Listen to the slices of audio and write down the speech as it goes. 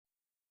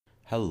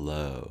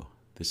Hello,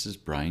 this is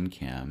Brian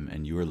Cam,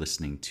 and you are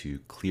listening to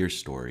Clear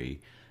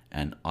Story,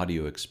 an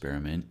audio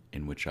experiment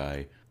in which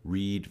I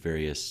read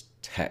various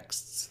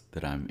texts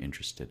that I'm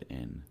interested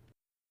in.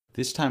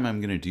 This time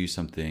I'm going to do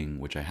something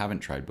which I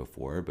haven't tried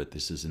before, but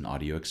this is an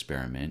audio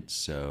experiment,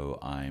 so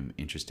I'm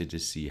interested to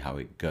see how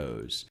it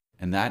goes.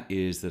 And that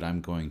is that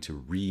I'm going to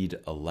read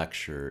a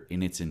lecture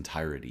in its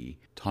entirety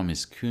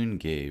Thomas Kuhn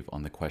gave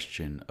on the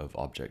question of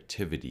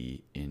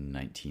objectivity in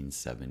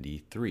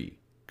 1973.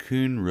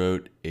 Kuhn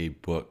wrote a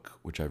book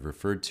which I've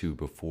referred to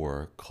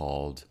before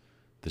called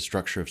The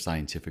Structure of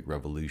Scientific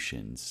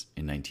Revolutions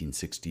in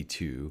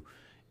 1962,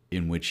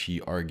 in which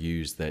he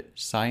argues that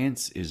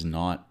science is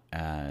not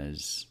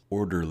as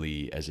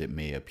orderly as it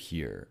may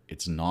appear.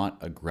 It's not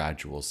a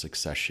gradual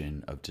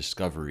succession of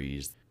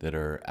discoveries that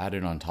are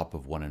added on top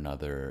of one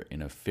another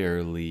in a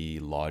fairly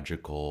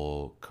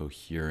logical,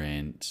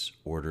 coherent,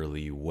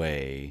 orderly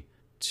way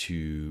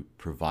to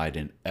provide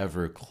an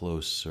ever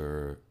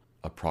closer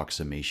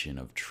approximation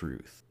of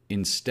truth.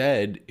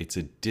 Instead, it's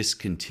a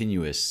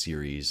discontinuous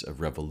series of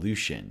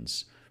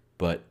revolutions,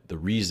 but the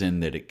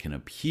reason that it can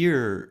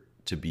appear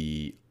to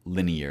be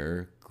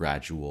linear,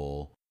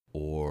 gradual,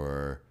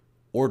 or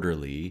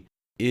orderly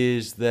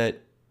is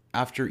that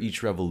after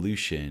each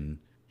revolution,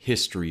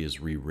 history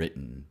is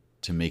rewritten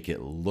to make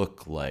it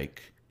look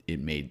like it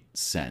made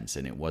sense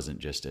and it wasn't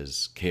just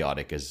as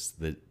chaotic as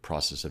the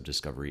process of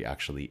discovery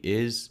actually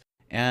is.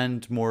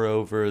 And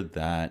moreover,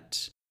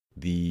 that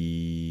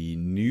the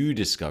new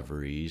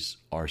discoveries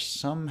are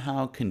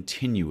somehow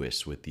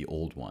continuous with the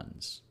old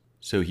ones.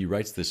 So he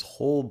writes this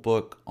whole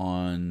book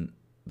on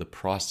the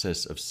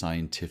process of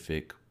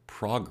scientific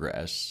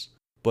progress,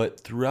 but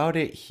throughout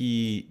it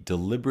he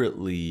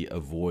deliberately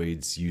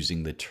avoids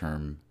using the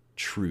term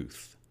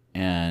truth.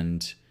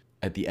 And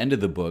at the end of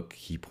the book,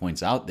 he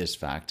points out this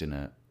fact in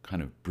a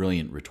kind of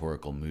brilliant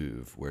rhetorical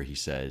move where he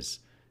says,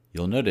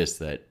 "You'll notice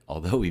that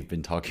although we've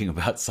been talking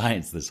about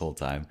science this whole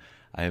time,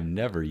 I have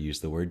never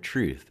used the word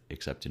truth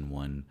except in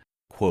one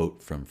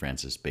quote from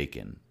Francis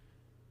Bacon."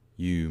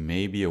 You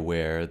may be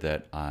aware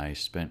that I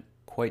spent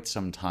quite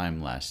some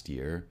time last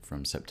year,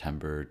 from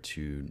September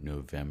to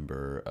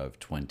November of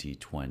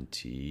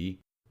 2020,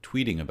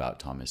 tweeting about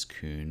Thomas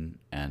Kuhn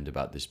and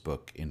about this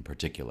book in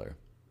particular.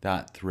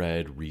 That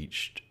thread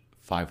reached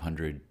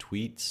 500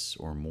 tweets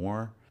or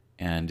more,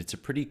 and it's a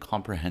pretty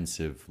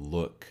comprehensive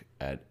look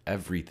at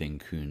everything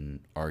Kuhn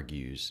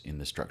argues in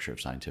The Structure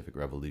of Scientific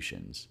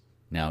Revolutions.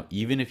 Now,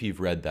 even if you've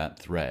read that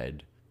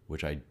thread,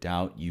 which I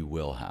doubt you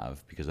will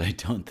have because I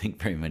don't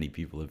think very many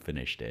people have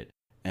finished it,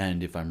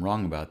 and if I'm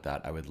wrong about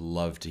that, I would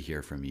love to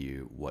hear from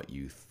you what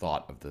you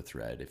thought of the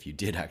thread if you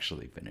did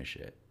actually finish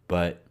it.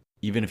 But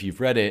even if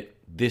you've read it,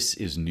 this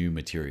is new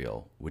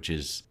material, which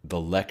is the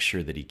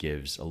lecture that he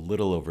gives a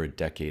little over a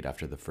decade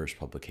after the first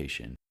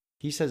publication.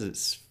 He says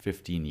it's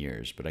 15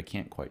 years, but I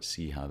can't quite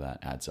see how that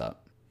adds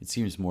up. It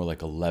seems more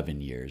like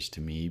 11 years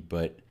to me,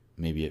 but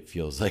maybe it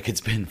feels like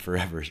it's been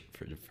forever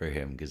for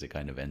him because it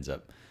kind of ends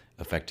up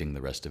affecting the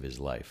rest of his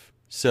life.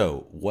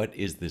 So, what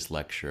is this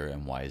lecture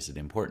and why is it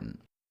important?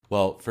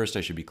 Well, first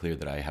I should be clear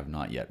that I have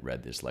not yet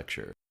read this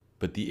lecture,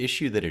 but the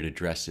issue that it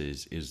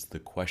addresses is the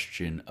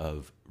question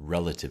of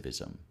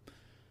relativism.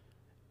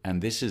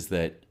 And this is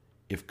that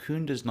if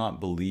Kuhn does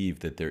not believe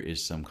that there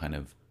is some kind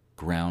of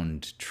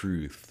ground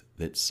truth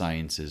that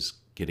science is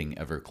getting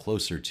ever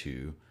closer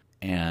to,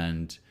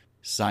 and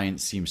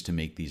science seems to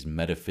make these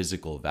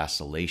metaphysical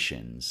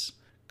vacillations,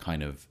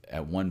 kind of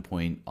at one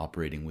point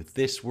operating with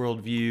this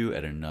worldview,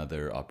 at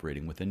another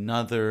operating with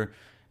another,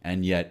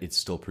 and yet it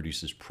still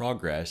produces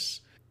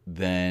progress,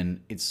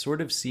 then it sort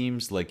of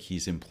seems like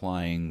he's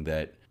implying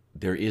that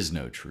there is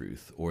no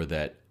truth, or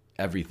that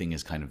everything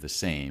is kind of the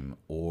same,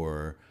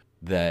 or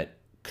that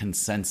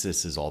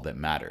consensus is all that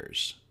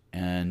matters.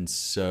 And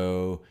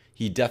so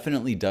he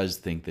definitely does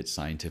think that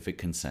scientific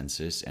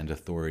consensus and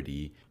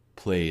authority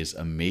plays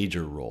a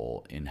major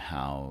role in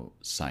how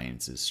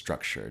science is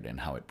structured and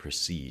how it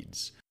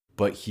proceeds.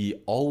 But he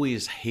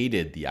always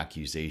hated the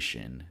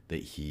accusation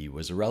that he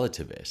was a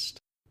relativist.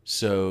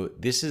 So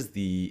this is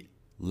the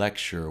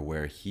lecture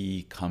where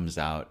he comes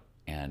out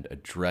and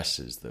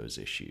addresses those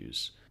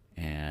issues.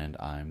 And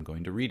I'm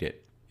going to read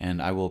it.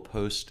 And I will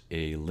post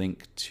a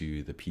link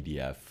to the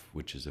PDF,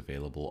 which is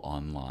available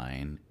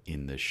online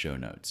in the show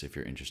notes if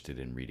you're interested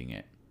in reading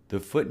it. The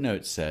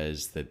footnote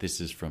says that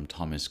this is from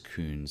Thomas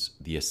Kuhn's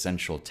The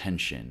Essential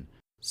Tension,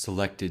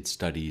 Selected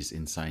Studies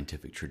in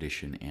Scientific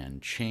Tradition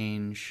and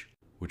Change,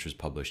 which was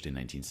published in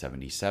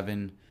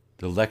 1977.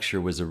 The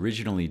lecture was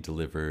originally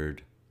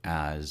delivered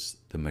as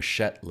the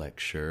Machette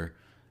Lecture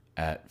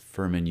at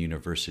Furman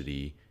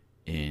University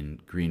in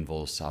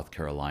Greenville, South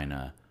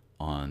Carolina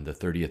on the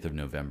 30th of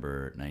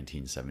November,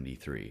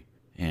 1973.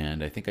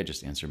 And I think I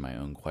just answered my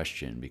own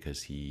question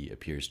because he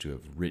appears to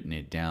have written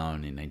it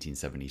down in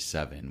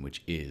 1977,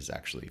 which is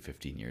actually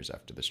 15 years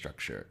after the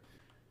structure.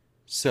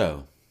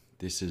 So,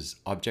 this is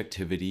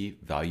Objectivity,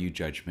 Value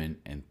Judgment,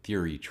 and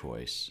Theory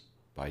Choice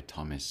by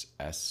Thomas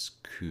S.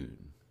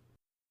 Kuhn.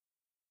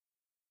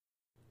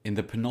 In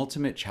the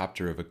penultimate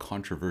chapter of a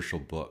controversial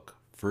book,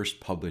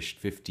 first published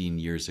 15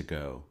 years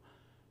ago,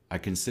 I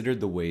considered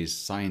the ways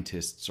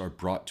scientists are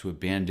brought to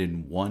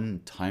abandon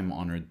one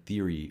time-honored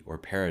theory or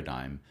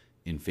paradigm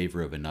in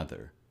favor of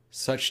another.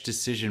 Such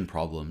decision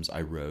problems,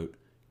 I wrote,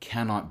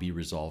 cannot be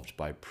resolved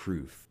by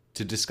proof.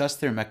 To discuss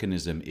their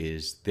mechanism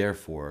is,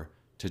 therefore,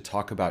 to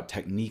talk about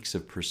techniques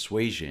of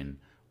persuasion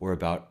or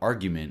about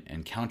argument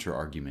and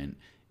counter-argument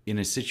in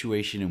a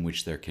situation in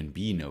which there can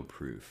be no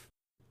proof.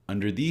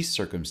 Under these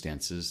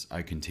circumstances,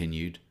 I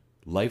continued,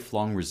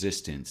 lifelong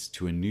resistance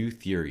to a new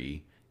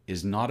theory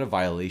is not a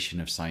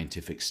violation of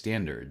scientific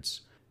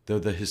standards, though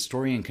the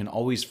historian can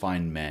always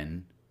find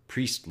men,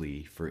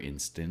 Priestley, for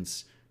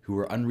instance, who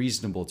were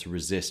unreasonable to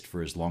resist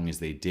for as long as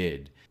they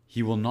did.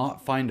 He will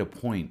not find a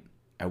point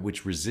at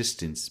which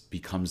resistance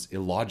becomes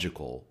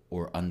illogical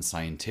or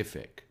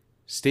unscientific.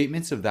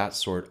 Statements of that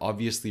sort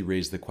obviously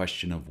raise the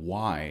question of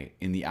why,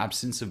 in the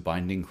absence of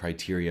binding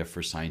criteria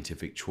for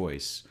scientific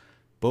choice,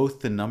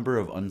 both the number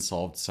of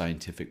unsolved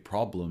scientific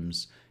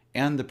problems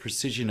and the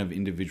precision of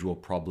individual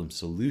problem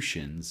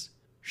solutions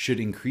should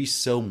increase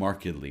so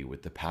markedly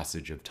with the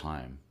passage of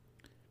time.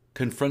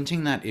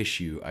 Confronting that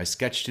issue, I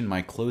sketched in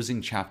my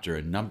closing chapter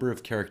a number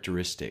of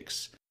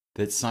characteristics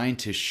that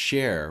scientists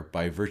share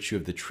by virtue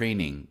of the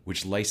training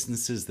which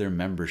licenses their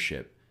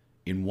membership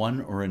in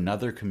one or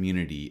another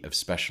community of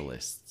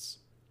specialists.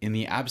 In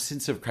the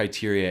absence of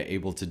criteria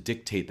able to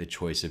dictate the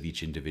choice of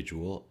each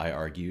individual, I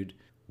argued,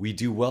 we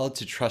do well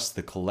to trust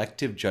the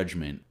collective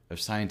judgment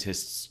of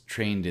scientists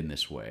trained in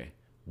this way.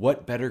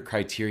 What better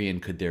criterion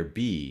could there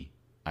be,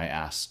 I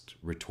asked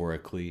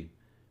rhetorically,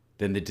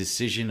 than the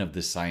decision of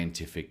the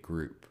scientific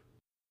group?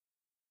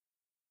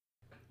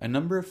 A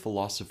number of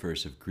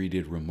philosophers have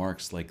greeted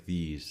remarks like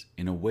these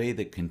in a way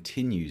that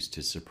continues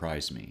to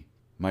surprise me.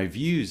 My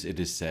views, it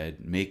is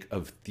said, make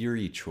of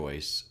theory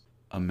choice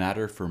a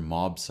matter for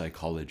mob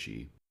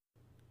psychology.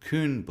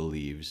 Kuhn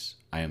believes,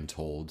 I am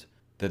told,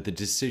 that the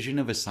decision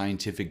of a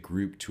scientific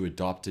group to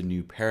adopt a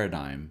new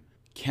paradigm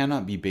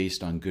cannot be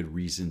based on good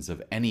reasons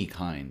of any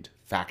kind,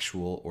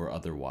 factual or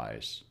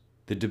otherwise.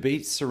 The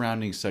debates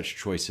surrounding such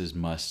choices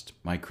must,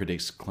 my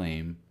critics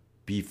claim,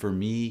 be for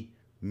me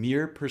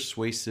mere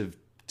persuasive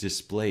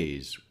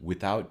displays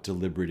without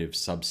deliberative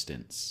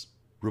substance.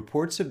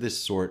 Reports of this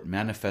sort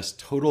manifest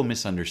total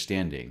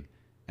misunderstanding,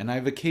 and I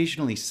have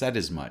occasionally said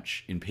as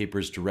much in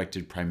papers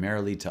directed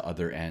primarily to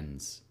other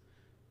ends.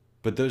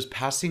 But those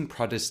passing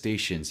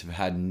protestations have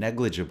had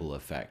negligible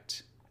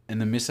effect,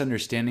 and the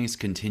misunderstandings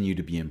continue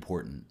to be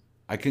important.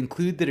 I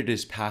conclude that it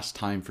is past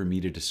time for me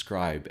to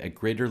describe at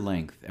greater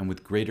length and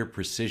with greater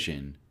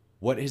precision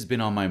what has been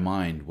on my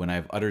mind when I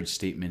have uttered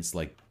statements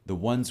like the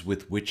ones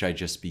with which I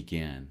just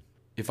began.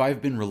 If I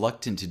have been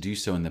reluctant to do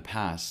so in the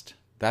past,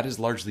 that is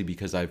largely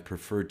because I have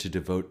preferred to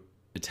devote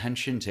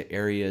attention to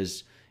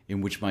areas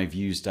in which my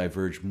views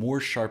diverge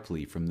more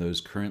sharply from those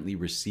currently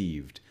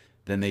received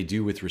than they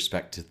do with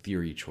respect to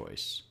theory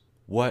choice.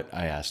 What,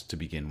 I asked to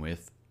begin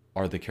with,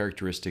 are the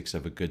characteristics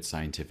of a good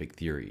scientific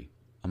theory?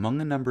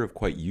 Among a number of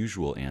quite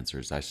usual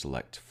answers, I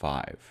select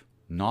 5,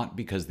 not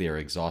because they are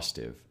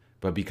exhaustive,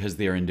 but because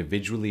they are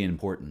individually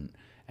important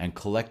and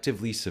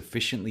collectively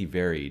sufficiently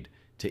varied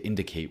to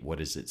indicate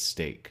what is at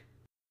stake.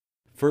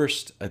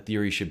 First, a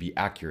theory should be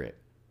accurate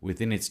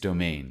within its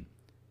domain.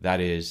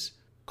 That is,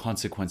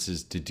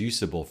 consequences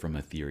deducible from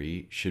a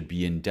theory should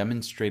be in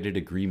demonstrated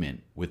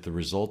agreement with the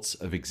results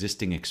of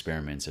existing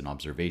experiments and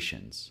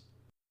observations.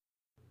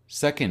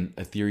 Second,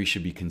 a theory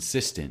should be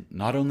consistent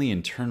not only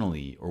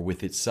internally or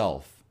with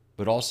itself,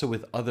 but also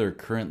with other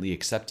currently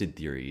accepted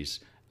theories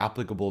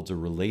applicable to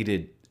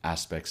related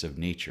aspects of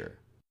nature.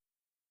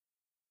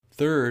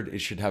 Third, it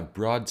should have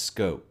broad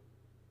scope.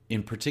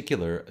 In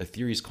particular, a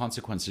theory's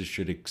consequences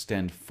should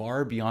extend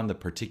far beyond the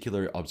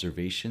particular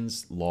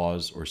observations,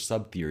 laws, or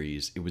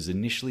subtheories it was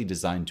initially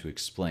designed to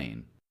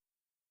explain.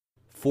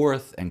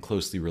 Fourth, and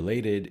closely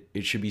related,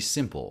 it should be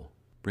simple,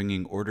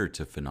 bringing order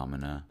to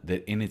phenomena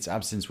that in its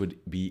absence would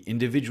be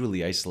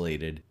individually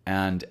isolated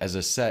and, as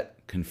a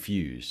set,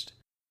 confused.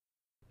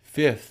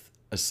 Fifth,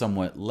 a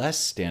somewhat less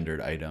standard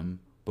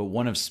item, but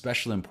one of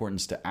special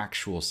importance to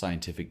actual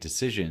scientific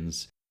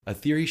decisions, a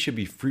theory should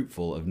be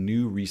fruitful of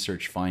new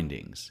research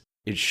findings.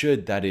 It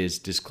should, that is,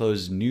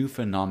 disclose new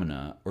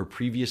phenomena or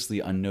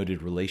previously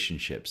unnoted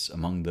relationships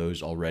among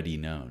those already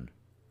known.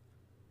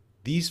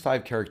 These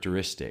 5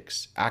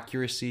 characteristics,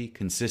 accuracy,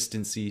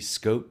 consistency,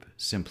 scope,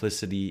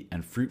 simplicity,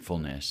 and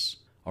fruitfulness,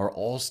 are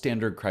all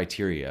standard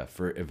criteria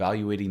for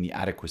evaluating the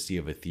adequacy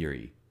of a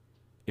theory.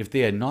 If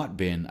they had not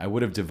been, I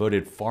would have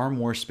devoted far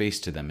more space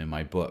to them in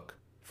my book,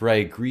 for I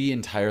agree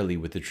entirely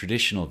with the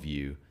traditional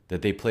view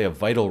that they play a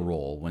vital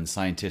role when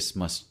scientists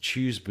must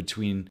choose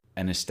between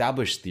an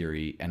established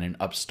theory and an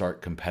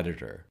upstart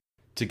competitor.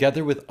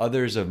 Together with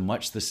others of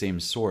much the same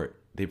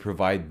sort, they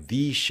provide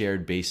the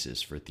shared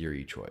basis for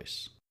theory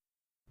choice.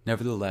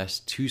 Nevertheless,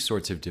 2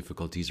 sorts of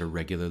difficulties are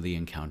regularly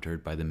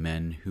encountered by the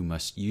men who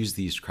must use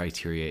these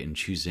criteria in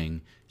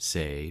choosing,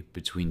 say,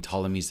 between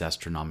Ptolemy's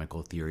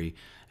astronomical theory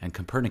and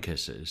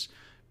Copernicus's,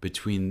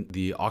 between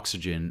the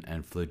oxygen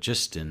and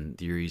phlogiston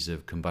theories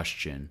of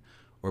combustion,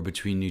 or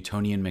between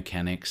Newtonian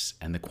mechanics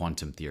and the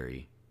quantum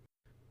theory.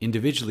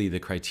 Individually, the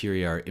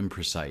criteria are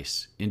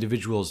imprecise.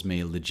 Individuals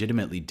may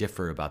legitimately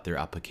differ about their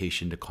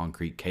application to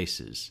concrete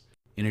cases.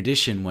 In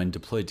addition, when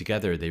deployed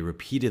together, they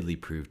repeatedly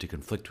prove to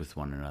conflict with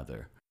one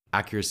another.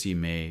 Accuracy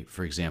may,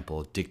 for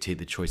example, dictate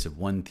the choice of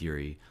one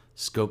theory,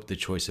 scope the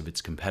choice of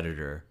its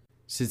competitor.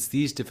 Since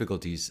these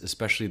difficulties,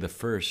 especially the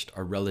first,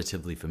 are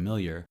relatively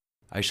familiar,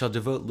 I shall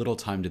devote little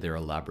time to their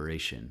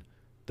elaboration.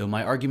 Though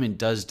my argument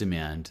does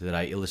demand that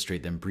I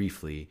illustrate them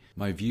briefly,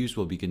 my views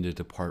will begin to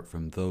depart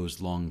from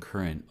those long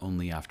current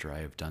only after I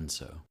have done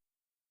so.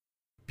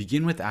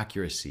 Begin with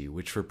accuracy,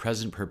 which for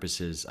present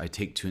purposes I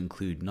take to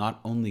include not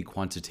only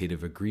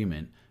quantitative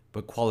agreement,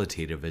 but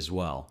qualitative as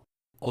well.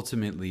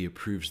 Ultimately, it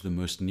proves the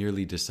most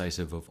nearly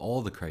decisive of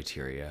all the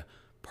criteria,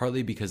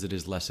 partly because it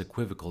is less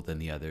equivocal than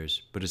the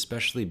others, but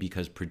especially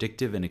because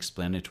predictive and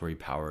explanatory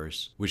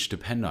powers, which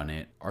depend on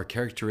it, are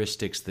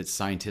characteristics that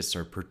scientists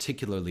are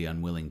particularly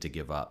unwilling to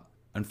give up.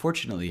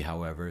 Unfortunately,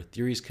 however,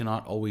 theories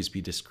cannot always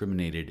be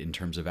discriminated in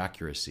terms of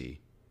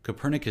accuracy.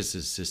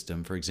 Copernicus's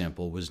system, for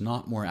example, was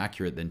not more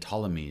accurate than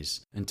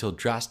Ptolemy's until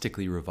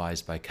drastically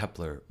revised by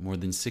Kepler more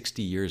than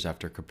 60 years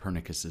after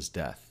Copernicus's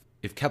death.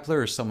 If Kepler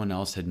or someone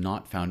else had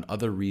not found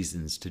other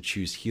reasons to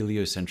choose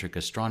heliocentric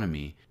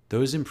astronomy,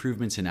 those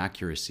improvements in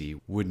accuracy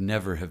would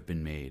never have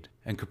been made,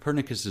 and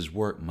Copernicus's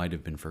work might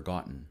have been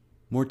forgotten.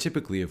 More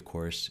typically, of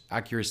course,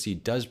 accuracy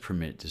does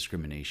permit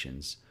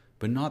discriminations,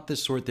 but not the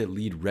sort that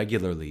lead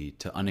regularly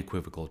to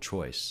unequivocal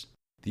choice.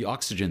 The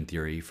oxygen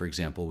theory, for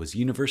example, was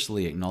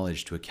universally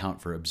acknowledged to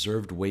account for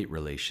observed weight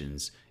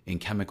relations in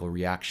chemical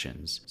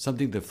reactions,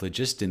 something the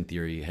phlogiston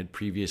theory had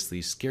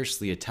previously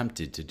scarcely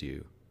attempted to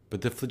do.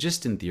 But the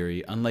phlogiston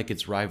theory, unlike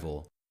its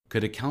rival,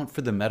 could account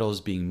for the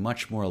metals being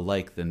much more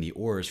alike than the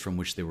ores from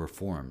which they were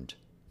formed.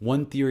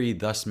 One theory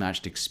thus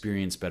matched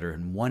experience better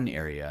in one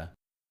area,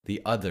 the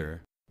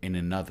other in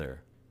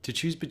another. To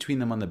choose between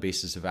them on the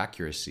basis of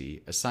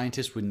accuracy, a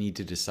scientist would need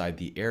to decide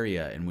the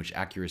area in which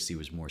accuracy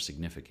was more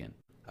significant.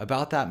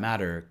 About that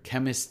matter,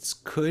 chemists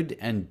could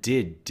and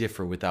did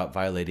differ without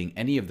violating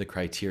any of the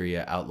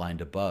criteria outlined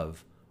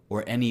above,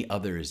 or any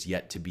others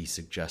yet to be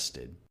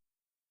suggested.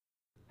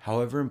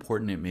 However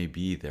important it may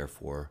be,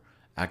 therefore,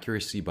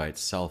 accuracy by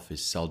itself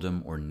is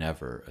seldom or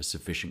never a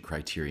sufficient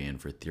criterion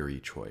for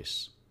theory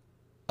choice.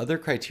 Other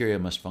criteria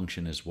must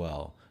function as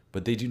well,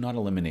 but they do not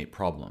eliminate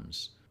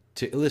problems.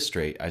 To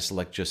illustrate, I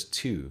select just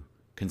two,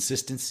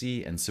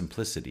 consistency and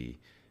simplicity,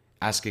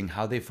 asking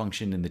how they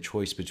function in the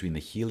choice between the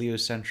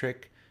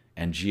heliocentric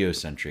and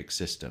geocentric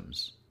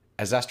systems.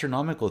 As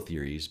astronomical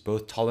theories,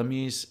 both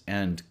Ptolemy's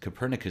and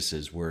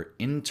Copernicus's were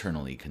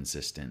internally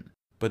consistent,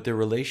 but their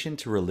relation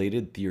to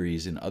related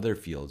theories in other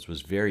fields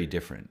was very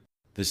different.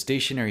 The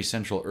stationary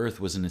central Earth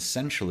was an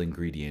essential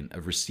ingredient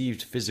of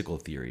received physical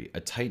theory,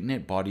 a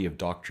tight-knit body of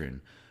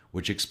doctrine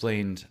which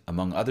explained,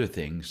 among other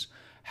things,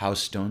 how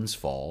stones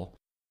fall,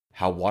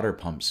 how water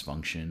pumps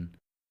function,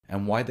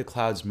 and why the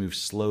clouds move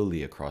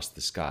slowly across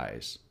the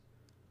skies.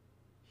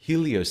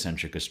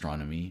 Heliocentric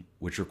astronomy,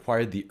 which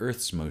required the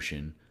Earth's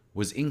motion,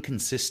 was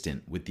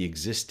inconsistent with the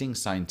existing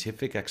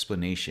scientific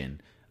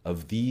explanation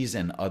of these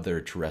and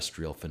other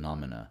terrestrial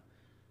phenomena.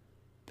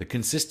 The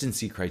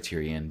consistency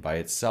criterion by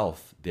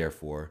itself,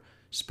 therefore,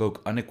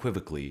 spoke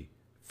unequivocally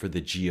for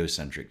the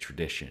geocentric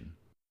tradition.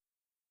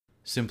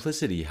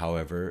 Simplicity,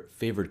 however,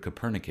 favored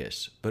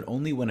Copernicus, but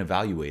only when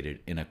evaluated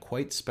in a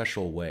quite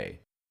special way.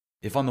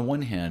 If on the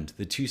one hand,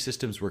 the two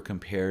systems were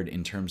compared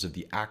in terms of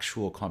the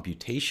actual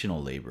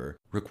computational labor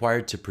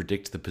required to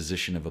predict the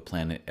position of a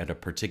planet at a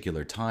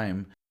particular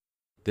time,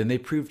 then they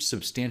proved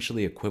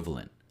substantially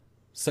equivalent.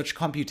 Such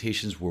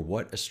computations were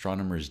what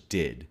astronomers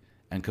did,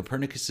 and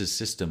Copernicus's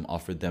system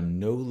offered them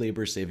no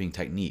labor-saving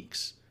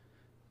techniques.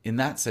 In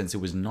that sense, it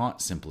was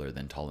not simpler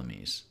than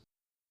Ptolemy's.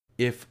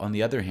 If, on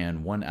the other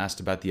hand, one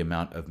asked about the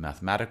amount of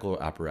mathematical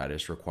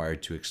apparatus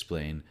required to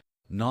explain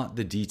not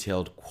the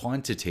detailed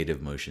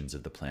quantitative motions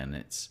of the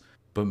planets,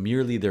 but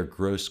merely their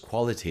gross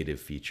qualitative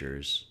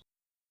features,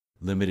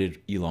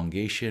 limited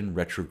elongation,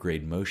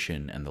 retrograde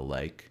motion, and the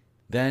like,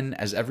 then,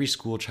 as every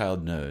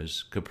schoolchild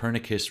knows,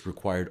 Copernicus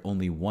required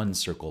only one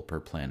circle per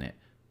planet,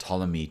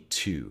 Ptolemy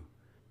 2.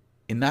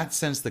 In that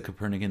sense, the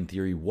Copernican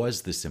theory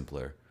was the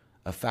simpler,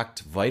 a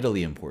fact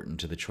vitally important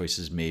to the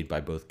choices made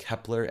by both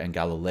Kepler and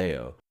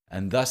Galileo,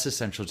 and thus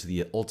essential to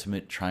the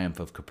ultimate triumph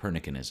of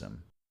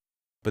Copernicanism.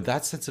 But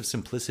that sense of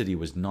simplicity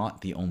was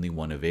not the only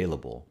one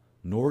available,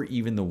 nor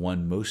even the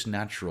one most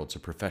natural to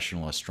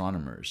professional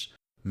astronomers,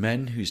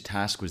 men whose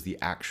task was the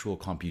actual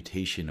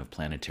computation of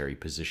planetary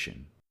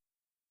position.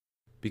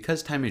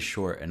 Because time is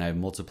short and I have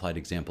multiplied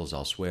examples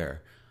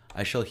elsewhere,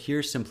 I shall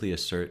here simply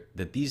assert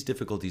that these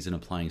difficulties in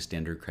applying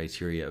standard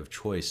criteria of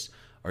choice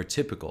are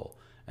typical,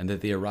 and that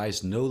they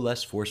arise no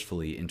less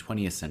forcefully in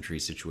 20th century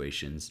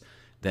situations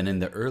than in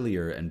the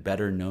earlier and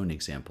better known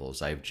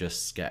examples I have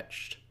just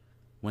sketched.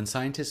 When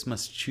scientists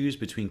must choose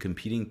between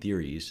competing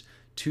theories,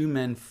 two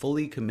men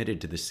fully committed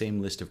to the same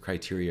list of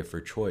criteria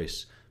for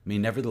choice may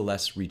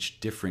nevertheless reach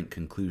different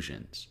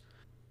conclusions.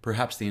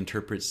 Perhaps they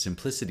interpret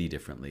simplicity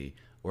differently,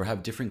 or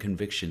have different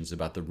convictions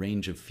about the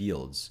range of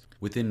fields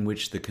within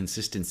which the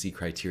consistency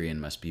criterion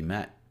must be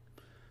met.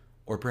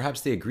 Or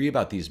perhaps they agree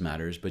about these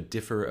matters but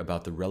differ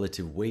about the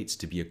relative weights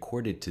to be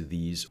accorded to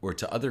these or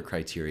to other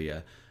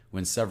criteria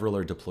when several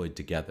are deployed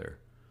together.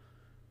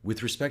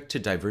 With respect to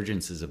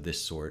divergences of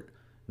this sort,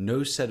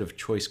 no set of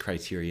choice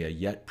criteria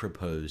yet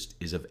proposed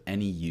is of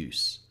any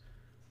use.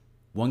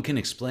 One can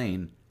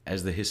explain,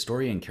 as the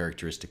historian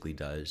characteristically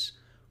does,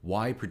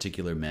 why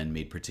particular men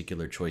made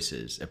particular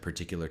choices at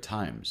particular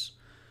times.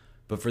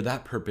 But for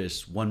that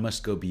purpose, one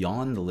must go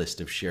beyond the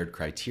list of shared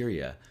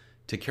criteria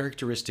to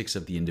characteristics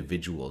of the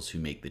individuals who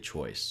make the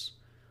choice.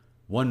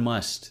 One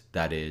must,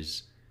 that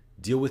is,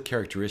 deal with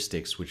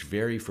characteristics which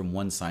vary from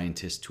one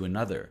scientist to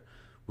another,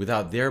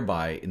 without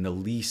thereby in the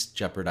least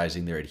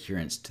jeopardizing their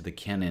adherence to the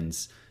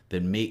canons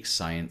that make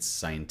science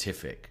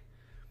scientific.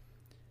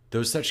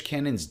 Though such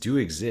canons do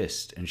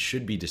exist and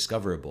should be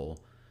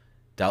discoverable,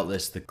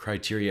 doubtless the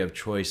criteria of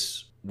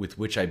choice with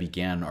which I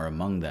began are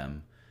among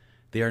them,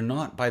 they are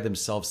not by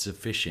themselves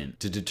sufficient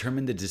to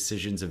determine the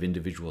decisions of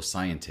individual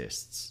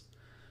scientists.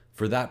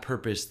 For that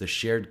purpose, the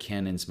shared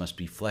canons must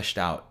be fleshed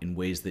out in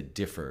ways that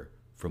differ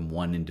from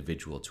one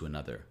individual to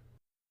another.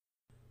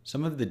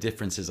 Some of the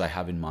differences I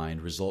have in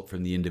mind result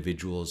from the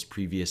individual's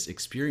previous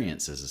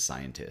experience as a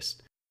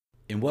scientist.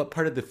 In what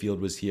part of the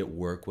field was he at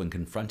work when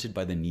confronted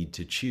by the need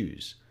to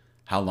choose?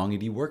 How long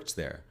had he worked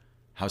there?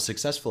 How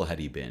successful had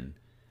he been?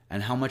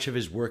 And how much of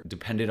his work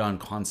depended on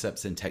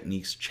concepts and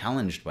techniques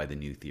challenged by the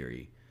new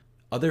theory?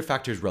 Other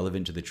factors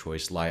relevant to the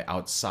choice lie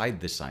outside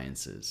the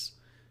sciences.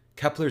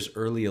 Kepler's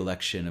early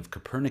election of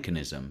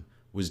Copernicanism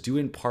was due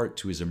in part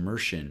to his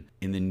immersion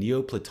in the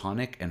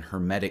Neoplatonic and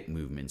Hermetic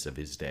movements of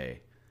his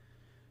day.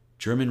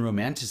 German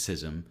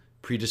Romanticism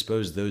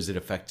predisposed those it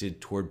affected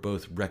toward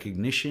both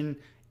recognition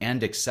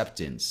and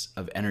acceptance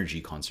of energy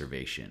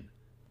conservation.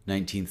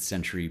 19th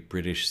century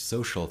British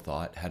social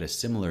thought had a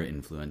similar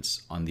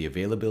influence on the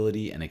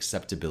availability and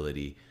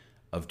acceptability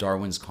of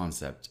Darwin's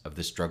concept of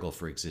the struggle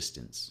for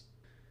existence.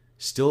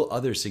 Still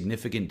other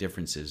significant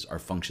differences are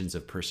functions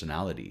of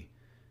personality.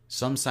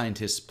 Some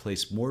scientists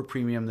place more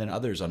premium than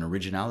others on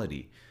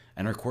originality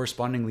and are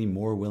correspondingly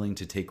more willing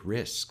to take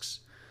risks.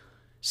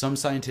 Some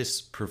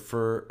scientists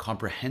prefer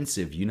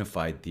comprehensive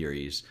unified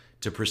theories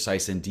to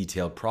precise and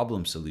detailed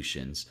problem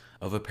solutions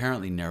of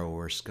apparently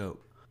narrower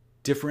scope.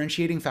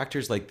 Differentiating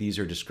factors like these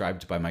are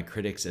described by my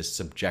critics as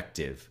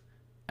subjective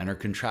and are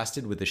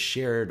contrasted with the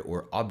shared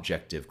or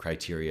objective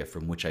criteria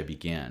from which I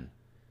began.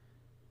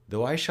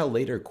 Though I shall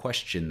later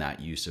question that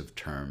use of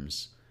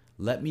terms,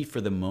 let me for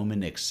the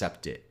moment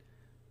accept it.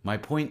 My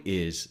point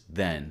is,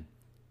 then,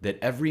 that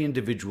every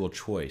individual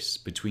choice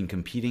between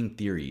competing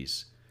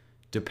theories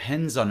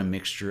depends on a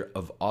mixture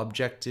of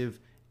objective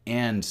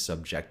and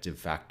subjective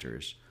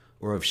factors,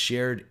 or of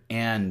shared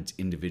and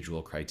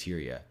individual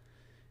criteria.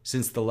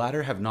 Since the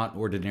latter have not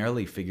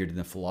ordinarily figured in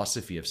the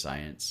philosophy of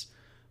science,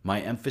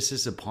 my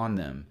emphasis upon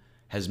them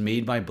has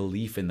made my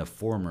belief in the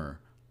former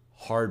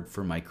hard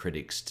for my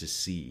critics to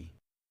see.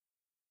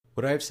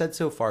 What I have said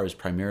so far is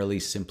primarily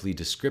simply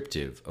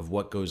descriptive of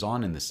what goes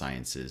on in the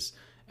sciences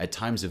at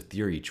times of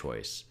theory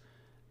choice.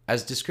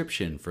 As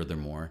description,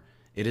 furthermore,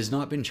 it has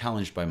not been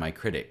challenged by my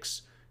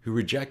critics, who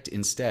reject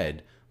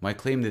instead my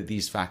claim that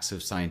these facts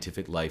of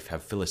scientific life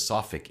have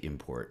philosophic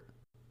import.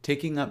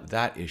 Taking up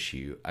that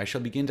issue, I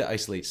shall begin to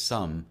isolate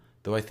some,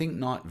 though I think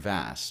not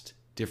vast,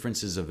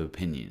 differences of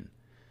opinion.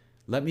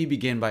 Let me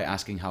begin by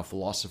asking how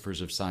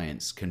philosophers of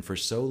science can for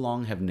so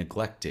long have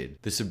neglected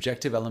the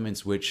subjective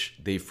elements which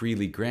they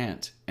freely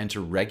grant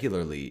enter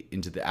regularly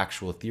into the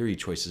actual theory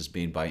choices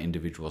made by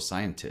individual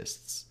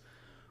scientists.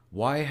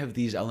 Why have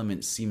these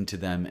elements seemed to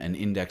them an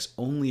index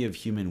only of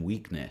human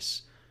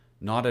weakness,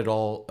 not at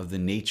all of the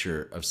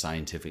nature of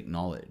scientific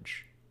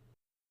knowledge?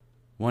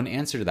 One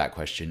answer to that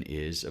question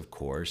is, of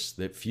course,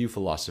 that few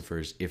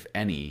philosophers, if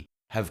any,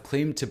 have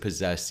claimed to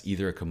possess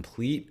either a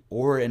complete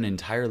or an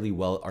entirely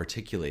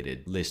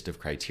well-articulated list of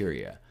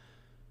criteria.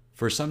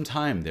 For some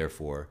time,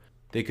 therefore,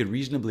 they could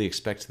reasonably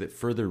expect that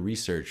further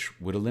research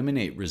would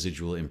eliminate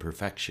residual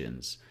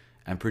imperfections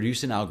and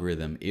produce an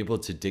algorithm able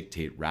to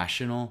dictate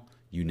rational,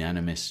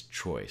 unanimous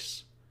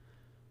choice.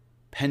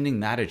 Pending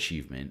that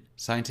achievement,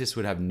 scientists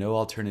would have no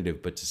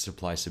alternative but to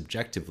supply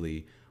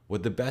subjectively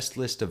what the best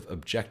list of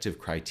objective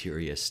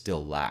criteria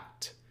still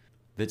lacked.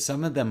 That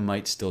some of them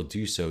might still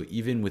do so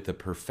even with a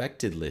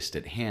perfected list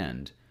at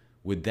hand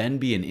would then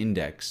be an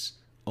index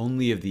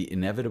only of the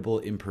inevitable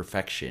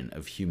imperfection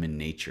of human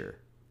nature.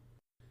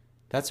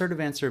 That sort of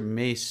answer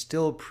may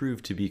still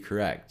prove to be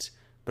correct,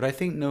 but I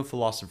think no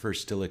philosopher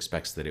still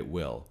expects that it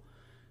will.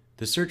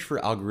 The search for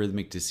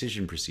algorithmic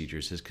decision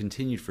procedures has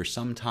continued for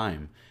some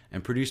time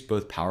and produced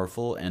both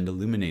powerful and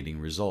illuminating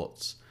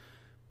results.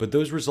 But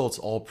those results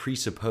all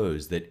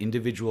presuppose that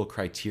individual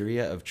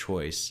criteria of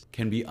choice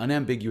can be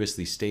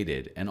unambiguously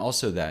stated, and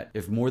also that,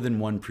 if more than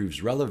one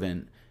proves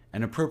relevant,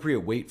 an appropriate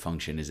weight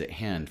function is at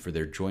hand for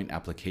their joint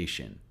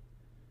application.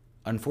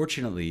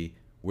 Unfortunately,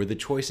 where the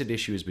choice at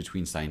issue is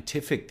between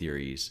scientific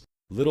theories,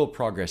 little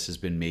progress has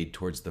been made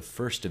towards the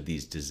first of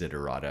these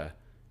desiderata,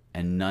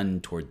 and none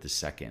toward the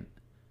second.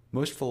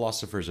 Most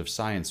philosophers of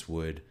science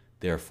would,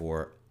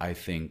 therefore, I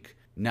think,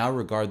 now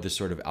regard the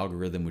sort of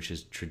algorithm which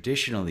has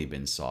traditionally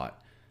been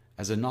sought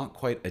as a not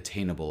quite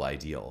attainable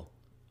ideal.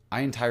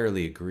 I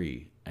entirely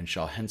agree, and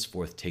shall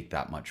henceforth take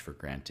that much for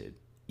granted.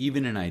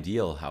 Even an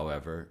ideal,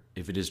 however,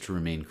 if it is to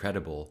remain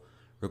credible,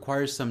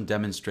 requires some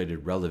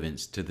demonstrated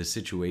relevance to the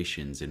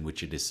situations in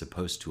which it is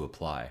supposed to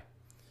apply.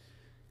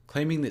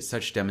 Claiming that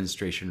such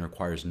demonstration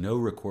requires no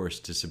recourse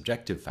to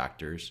subjective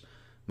factors,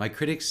 my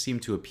critics seem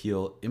to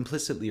appeal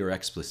implicitly or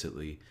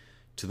explicitly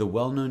to the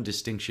well-known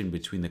distinction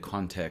between the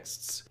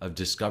contexts of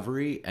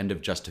discovery and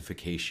of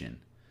justification.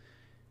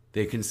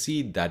 They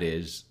concede, that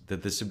is,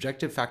 that the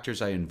subjective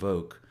factors I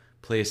invoke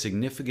play a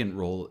significant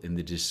role in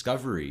the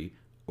discovery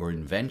or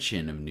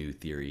invention of new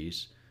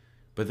theories,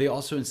 but they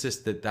also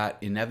insist that that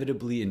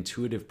inevitably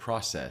intuitive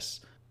process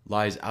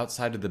lies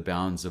outside of the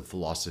bounds of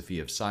philosophy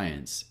of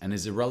science and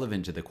is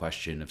irrelevant to the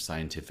question of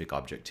scientific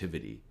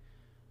objectivity.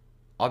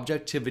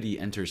 Objectivity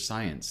enters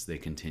science, they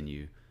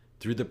continue,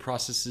 through the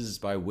processes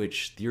by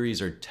which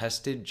theories are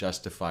tested,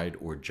 justified,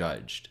 or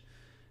judged.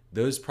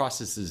 Those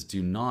processes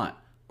do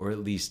not, or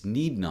at least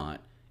need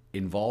not,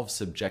 involve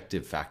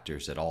subjective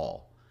factors at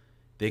all.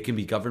 They can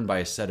be governed by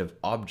a set of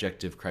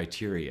objective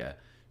criteria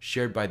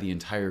shared by the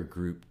entire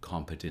group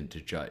competent to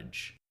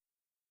judge.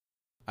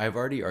 I have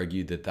already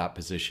argued that that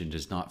position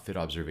does not fit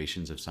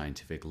observations of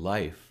scientific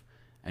life,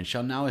 and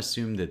shall now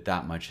assume that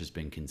that much has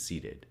been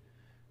conceded.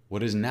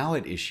 What is now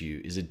at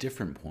issue is a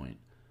different point: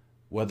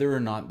 whether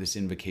or not this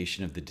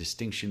invocation of the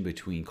distinction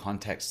between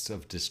contexts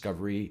of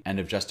discovery and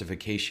of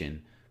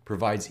justification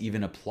provides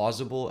even a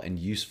plausible and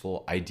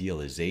useful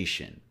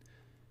idealization.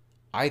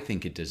 I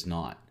think it does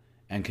not,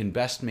 and can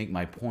best make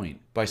my point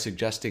by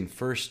suggesting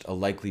first a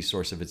likely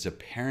source of its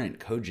apparent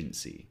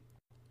cogency.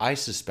 I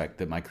suspect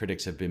that my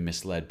critics have been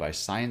misled by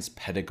science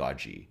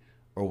pedagogy,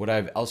 or what I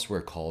have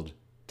elsewhere called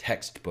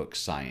textbook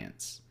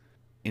science.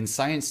 In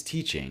science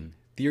teaching,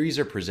 theories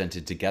are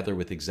presented together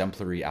with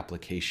exemplary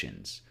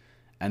applications,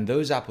 and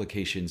those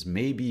applications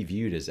may be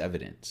viewed as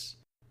evidence.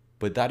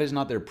 But that is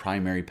not their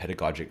primary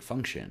pedagogic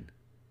function.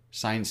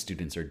 Science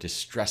students are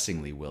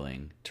distressingly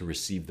willing to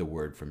receive the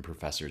word from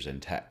professors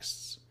and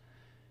texts.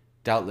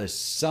 Doubtless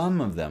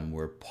some of them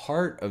were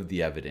part of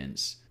the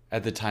evidence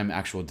at the time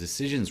actual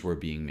decisions were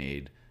being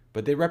made,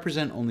 but they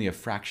represent only a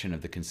fraction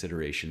of the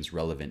considerations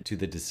relevant to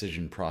the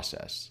decision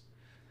process.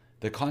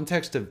 The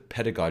context of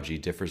pedagogy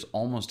differs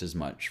almost as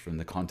much from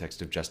the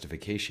context of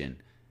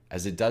justification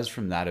as it does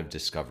from that of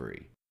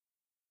discovery.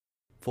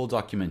 Full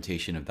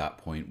documentation of that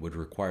point would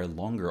require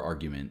longer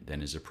argument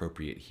than is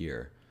appropriate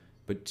here,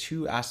 but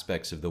two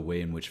aspects of the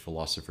way in which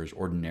philosophers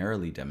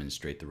ordinarily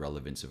demonstrate the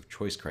relevance of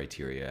choice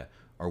criteria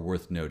are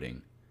worth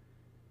noting.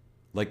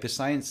 Like the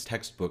science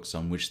textbooks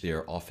on which they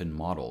are often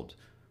modeled,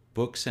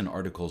 books and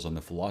articles on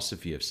the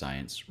philosophy of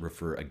science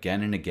refer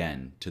again and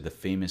again to the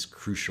famous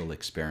crucial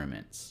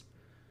experiments.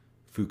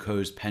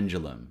 Foucault's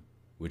pendulum,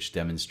 which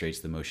demonstrates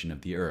the motion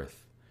of the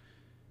Earth,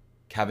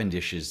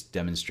 Cavendish's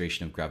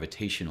demonstration of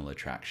gravitational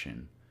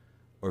attraction,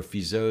 or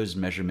Fizeau's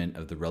measurement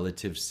of the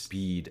relative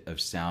speed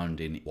of sound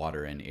in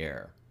water and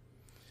air.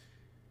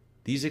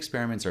 These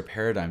experiments are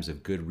paradigms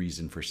of good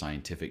reason for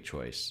scientific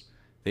choice.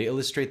 They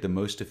illustrate the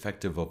most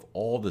effective of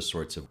all the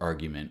sorts of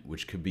argument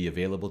which could be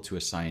available to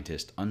a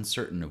scientist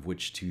uncertain of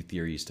which two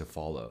theories to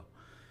follow.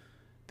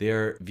 They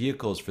are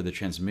vehicles for the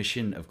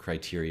transmission of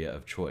criteria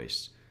of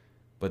choice,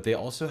 but they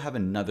also have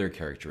another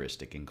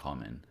characteristic in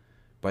common.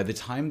 By the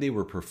time they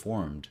were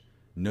performed,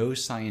 no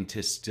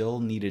scientist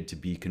still needed to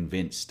be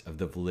convinced of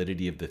the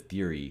validity of the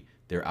theory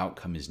their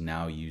outcome is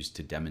now used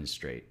to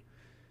demonstrate.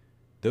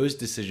 Those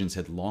decisions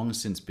had long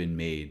since been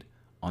made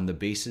on the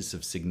basis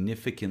of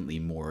significantly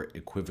more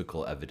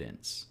equivocal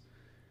evidence.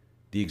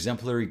 The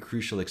exemplary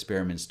crucial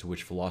experiments to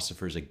which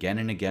philosophers again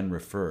and again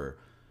refer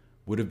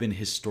would have been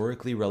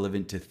historically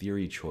relevant to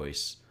theory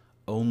choice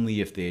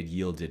only if they had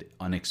yielded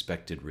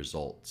unexpected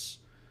results.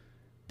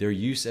 Their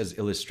use as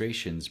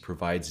illustrations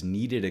provides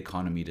needed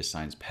economy to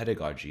science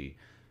pedagogy,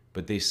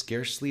 but they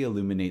scarcely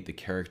illuminate the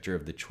character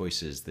of the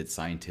choices that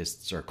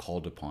scientists are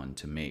called upon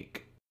to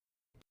make.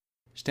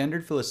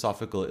 Standard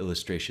philosophical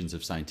illustrations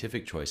of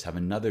scientific choice have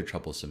another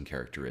troublesome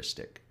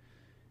characteristic.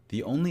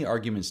 The only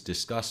arguments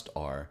discussed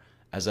are,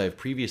 as I have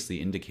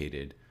previously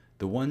indicated,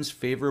 the ones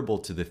favorable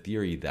to the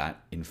theory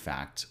that, in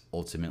fact,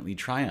 ultimately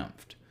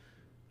triumphed.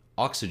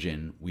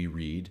 Oxygen, we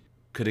read,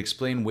 could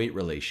explain weight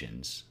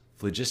relations.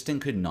 Phlogiston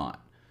could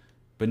not.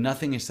 But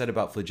nothing is said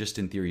about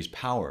phlogiston theory's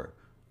power,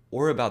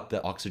 or about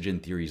the oxygen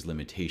theory's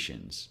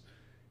limitations.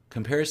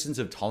 Comparisons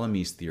of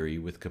Ptolemy's theory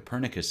with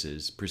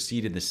Copernicus's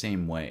proceed in the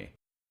same way.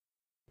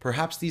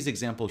 Perhaps these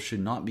examples should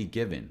not be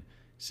given,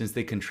 since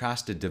they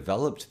contrast a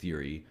developed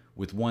theory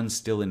with one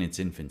still in its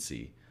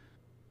infancy,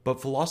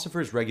 but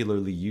philosophers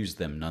regularly use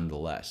them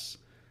nonetheless.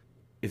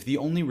 If the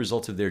only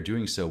result of their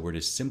doing so were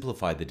to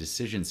simplify the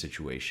decision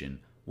situation,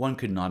 one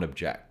could not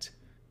object.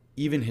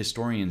 Even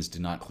historians do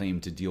not claim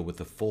to deal with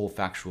the full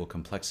factual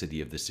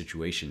complexity of the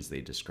situations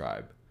they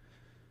describe.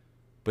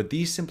 But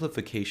these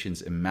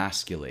simplifications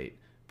emasculate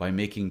by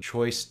making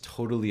choice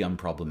totally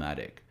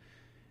unproblematic.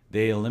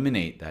 They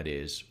eliminate, that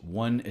is,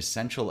 one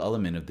essential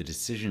element of the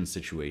decision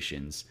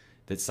situations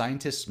that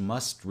scientists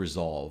must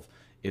resolve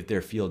if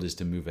their field is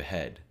to move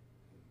ahead.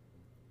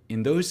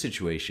 In those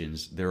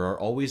situations, there are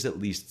always at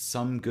least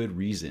some good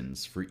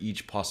reasons for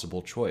each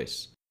possible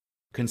choice.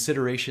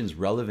 Considerations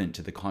relevant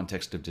to the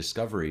context of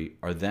discovery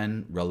are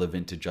then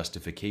relevant to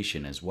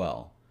justification as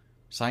well.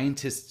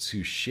 Scientists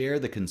who share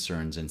the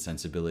concerns and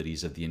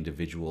sensibilities of the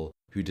individual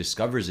who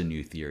discovers a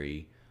new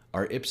theory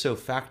are ipso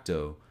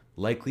facto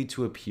likely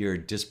to appear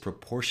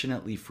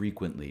disproportionately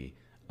frequently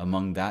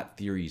among that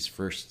theory's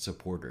first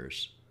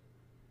supporters.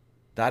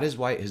 That is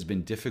why it has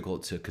been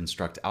difficult to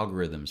construct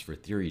algorithms for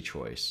theory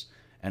choice,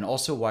 and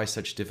also why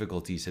such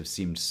difficulties have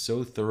seemed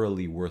so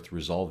thoroughly worth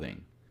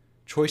resolving.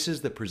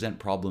 Choices that present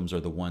problems are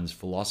the ones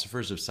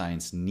philosophers of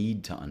science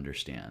need to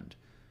understand.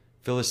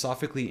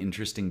 Philosophically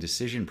interesting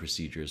decision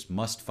procedures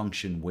must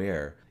function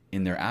where,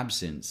 in their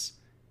absence,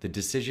 the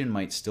decision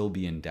might still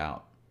be in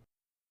doubt.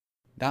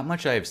 That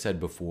much I have said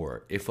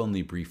before, if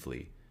only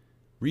briefly.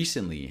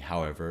 Recently,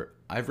 however,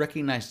 I've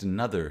recognized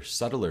another,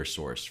 subtler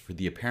source for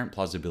the apparent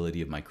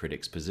plausibility of my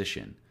critic's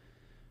position.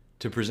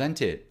 To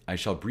present it, I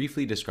shall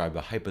briefly describe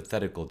a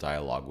hypothetical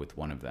dialogue with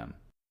one of them.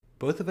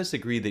 Both of us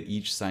agree that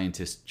each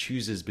scientist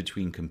chooses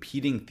between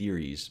competing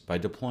theories by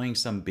deploying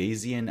some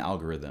Bayesian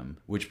algorithm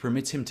which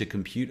permits him to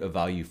compute a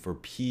value for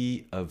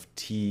P of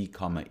t,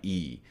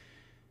 e.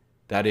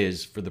 That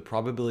is, for the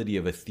probability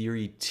of a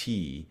theory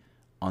T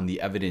on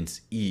the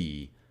evidence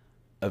E,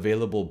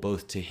 available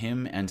both to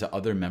him and to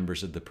other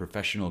members of the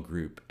professional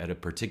group at a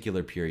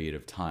particular period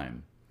of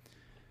time.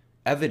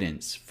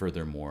 Evidence,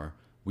 furthermore,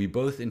 we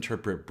both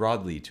interpret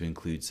broadly to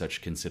include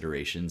such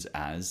considerations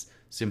as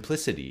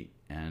simplicity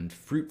and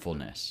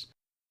fruitfulness.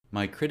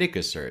 My critic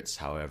asserts,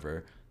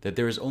 however, that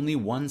there is only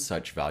one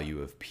such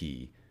value of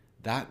P,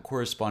 that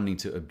corresponding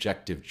to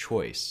objective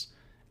choice,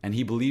 and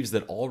he believes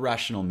that all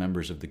rational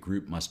members of the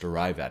group must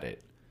arrive at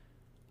it.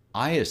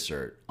 I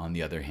assert, on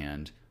the other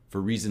hand,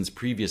 for reasons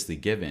previously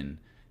given,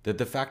 that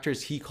the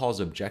factors he calls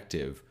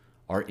objective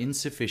are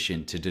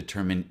insufficient to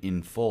determine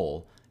in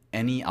full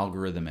any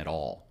algorithm at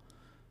all.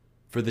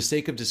 For the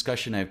sake of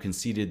discussion, I have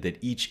conceded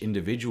that each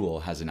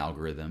individual has an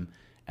algorithm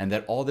and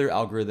that all their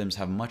algorithms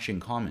have much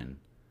in common.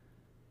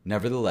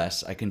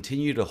 Nevertheless, I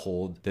continue to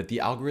hold that the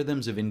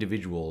algorithms of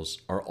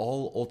individuals are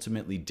all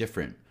ultimately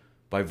different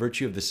by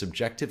virtue of the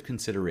subjective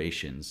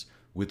considerations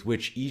with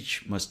which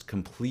each must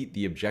complete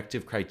the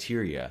objective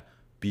criteria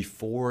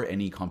before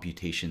any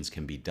computations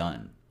can be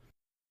done.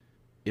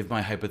 If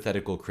my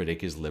hypothetical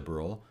critic is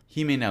liberal,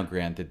 he may now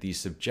grant that these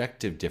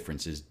subjective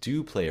differences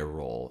do play a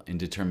role in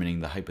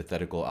determining the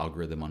hypothetical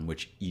algorithm on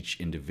which each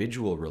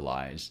individual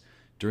relies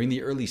during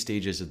the early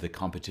stages of the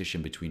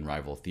competition between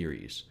rival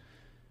theories.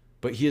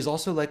 But he is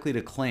also likely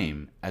to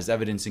claim, as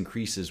evidence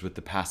increases with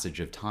the passage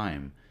of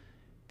time,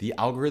 the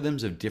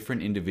algorithms of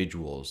different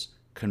individuals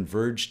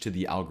converge to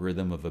the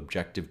algorithm of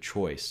objective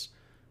choice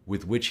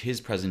with which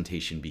his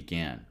presentation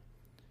began.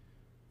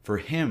 For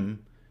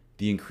him,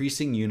 the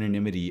increasing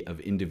unanimity of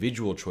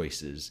individual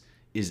choices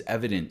is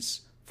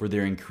evidence for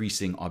their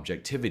increasing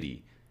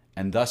objectivity,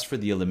 and thus for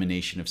the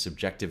elimination of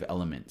subjective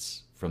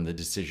elements from the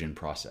decision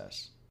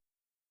process.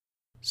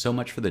 So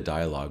much for the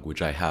dialogue,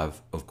 which I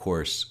have, of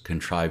course,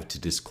 contrived to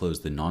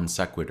disclose the non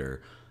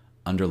sequitur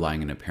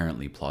underlying an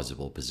apparently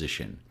plausible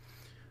position.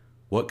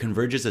 What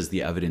converges as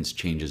the evidence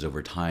changes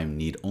over time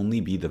need only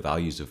be the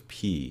values of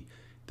P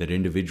that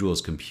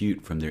individuals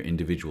compute from their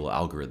individual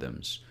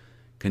algorithms.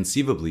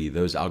 Conceivably,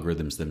 those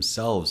algorithms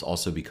themselves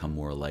also become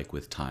more alike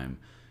with time,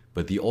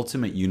 but the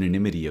ultimate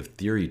unanimity of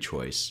theory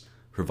choice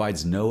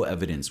provides no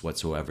evidence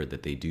whatsoever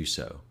that they do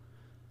so.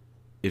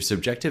 If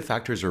subjective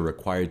factors are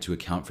required to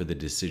account for the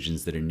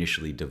decisions that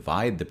initially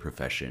divide the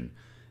profession,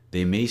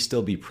 they may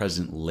still be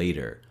present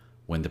later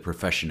when the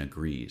profession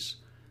agrees.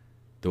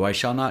 Though I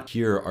shall not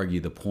here argue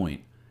the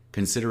point,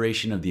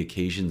 consideration of the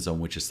occasions on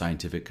which a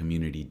scientific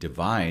community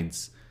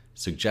divides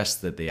suggests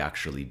that they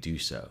actually do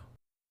so.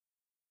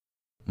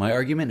 My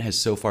argument has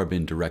so far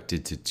been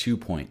directed to 2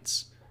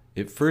 points.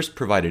 It first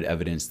provided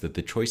evidence that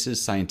the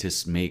choices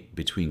scientists make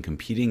between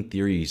competing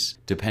theories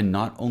depend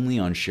not only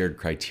on shared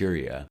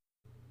criteria,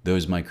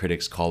 those my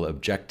critics call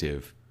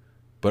objective,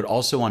 but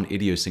also on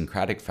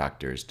idiosyncratic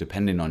factors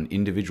dependent on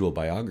individual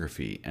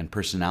biography and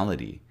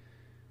personality.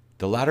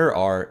 The latter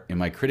are, in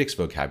my critics'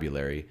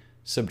 vocabulary,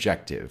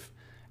 subjective,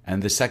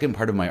 and the second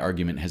part of my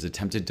argument has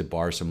attempted to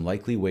bar some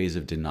likely ways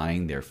of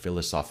denying their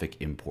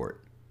philosophic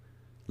import.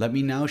 Let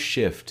me now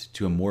shift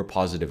to a more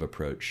positive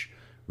approach,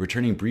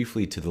 returning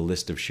briefly to the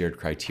list of shared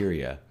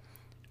criteria,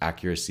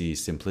 accuracy,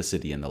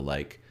 simplicity, and the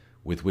like,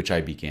 with which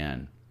I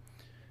began.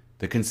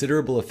 The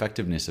considerable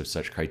effectiveness of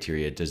such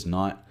criteria does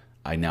not,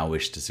 I now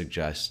wish to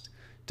suggest,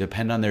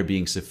 depend on their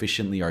being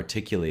sufficiently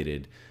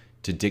articulated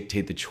to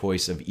dictate the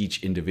choice of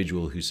each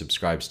individual who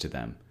subscribes to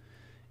them.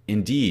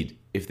 Indeed,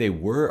 if they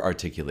were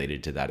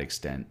articulated to that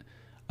extent,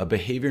 a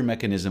behavior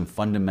mechanism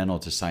fundamental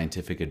to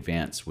scientific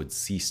advance would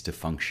cease to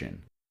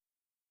function.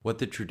 What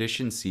the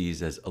tradition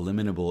sees as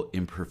eliminable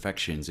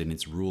imperfections in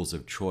its rules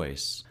of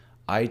choice,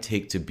 I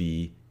take to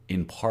be,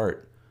 in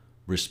part,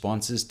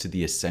 Responses to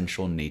the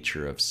essential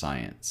nature of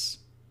science.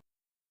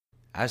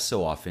 As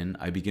so often,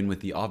 I begin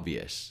with the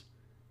obvious.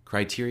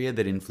 Criteria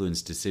that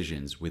influence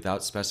decisions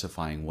without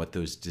specifying what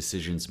those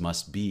decisions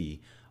must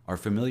be are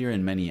familiar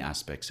in many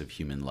aspects of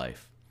human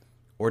life.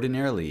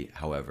 Ordinarily,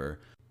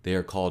 however, they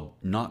are called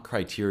not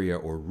criteria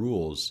or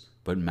rules,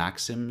 but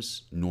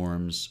maxims,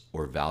 norms,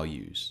 or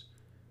values.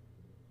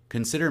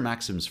 Consider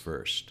maxims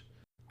first.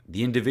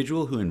 The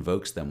individual who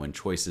invokes them when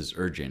choice is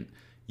urgent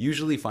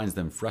usually finds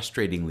them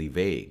frustratingly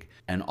vague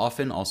and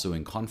often also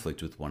in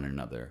conflict with one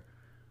another.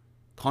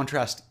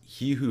 Contrast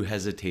 "he who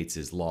hesitates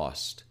is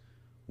lost"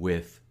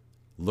 with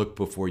 "look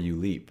before you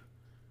leap,"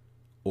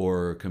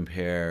 or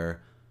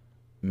compare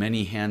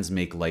 "many hands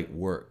make light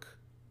work"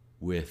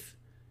 with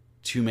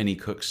 "too many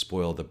cooks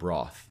spoil the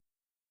broth."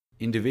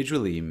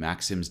 Individually,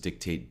 maxims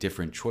dictate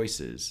different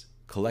choices.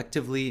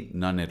 Collectively,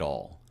 none at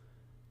all.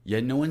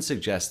 Yet no one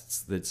suggests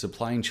that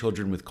supplying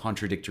children with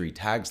contradictory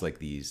tags like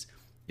these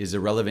is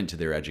irrelevant to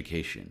their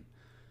education.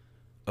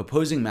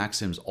 Opposing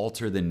maxims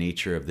alter the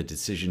nature of the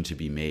decision to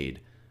be made,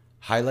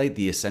 highlight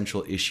the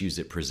essential issues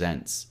it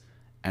presents,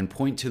 and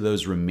point to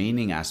those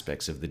remaining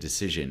aspects of the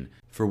decision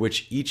for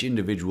which each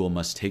individual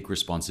must take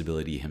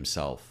responsibility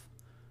himself.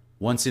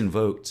 Once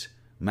invoked,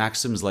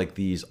 maxims like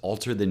these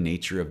alter the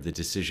nature of the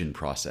decision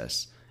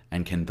process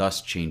and can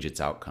thus change its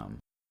outcome.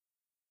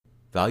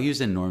 Values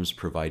and norms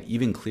provide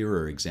even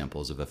clearer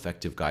examples of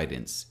effective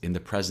guidance in the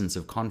presence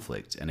of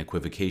conflict and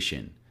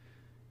equivocation.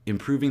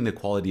 Improving the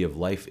quality of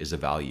life is a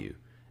value,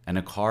 and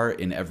a car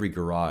in every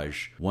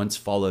garage once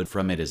followed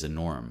from it as a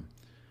norm.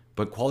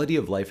 But quality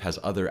of life has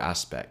other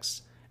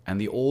aspects,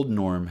 and the old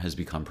norm has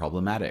become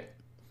problematic.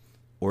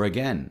 Or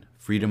again,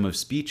 freedom of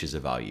speech is a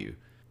value,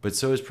 but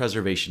so is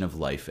preservation of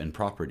life and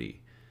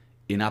property.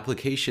 In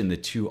application, the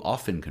two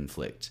often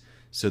conflict,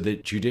 so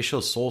that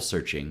judicial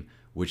soul-searching,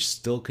 which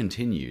still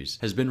continues,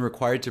 has been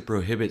required to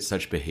prohibit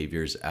such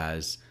behaviors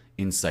as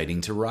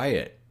inciting to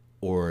riot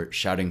or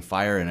shouting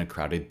fire in a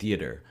crowded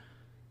theater.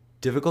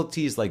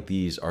 Difficulties like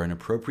these are an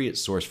appropriate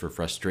source for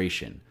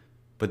frustration,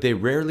 but they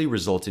rarely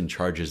result in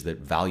charges that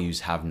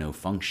values have no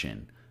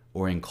function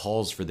or in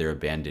calls for their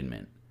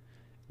abandonment.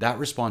 That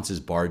response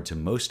is barred to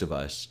most of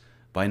us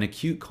by an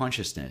acute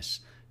consciousness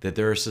that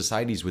there are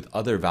societies with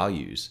other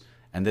values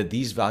and that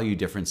these value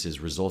differences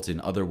result in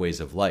other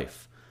ways of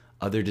life,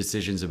 other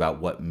decisions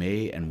about what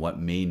may and what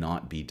may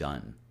not be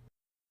done.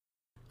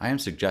 I am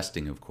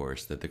suggesting, of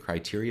course, that the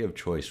criteria of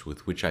choice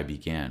with which I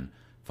began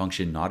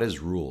function not as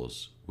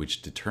rules,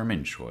 which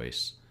determine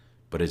choice,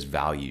 but as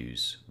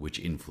values, which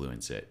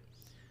influence it.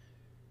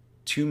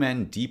 Two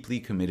men deeply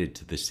committed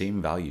to the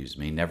same values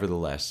may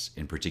nevertheless,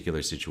 in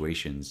particular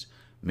situations,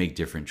 make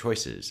different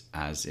choices,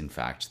 as in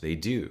fact they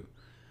do.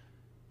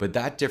 But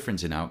that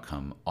difference in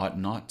outcome ought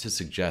not to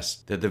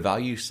suggest that the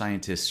values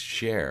scientists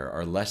share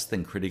are less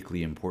than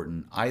critically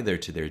important either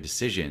to their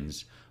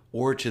decisions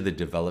or to the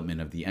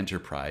development of the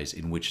enterprise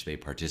in which they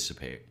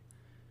participate.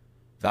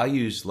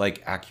 Values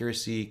like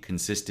accuracy,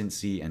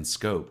 consistency, and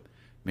scope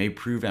may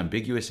prove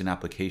ambiguous in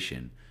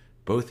application,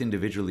 both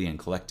individually and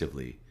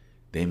collectively.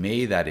 They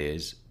may, that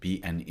is,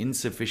 be an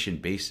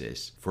insufficient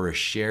basis for a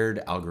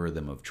shared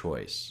algorithm of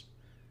choice.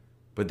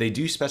 But they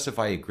do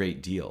specify a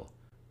great deal: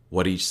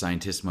 what each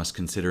scientist must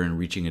consider in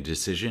reaching a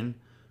decision,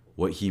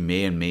 what he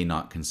may and may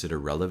not consider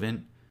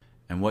relevant,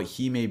 and what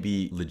he may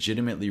be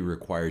legitimately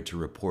required to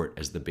report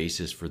as the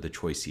basis for the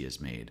choice he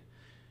has made.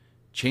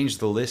 Change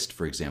the list,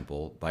 for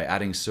example, by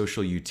adding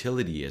social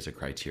utility as a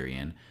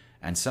criterion,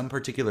 and some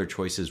particular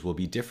choices will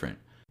be different,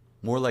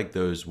 more like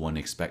those one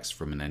expects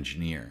from an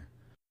engineer.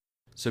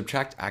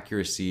 Subtract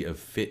accuracy of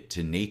fit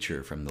to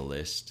nature from the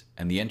list,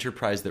 and the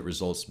enterprise that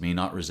results may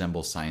not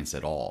resemble science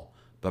at all,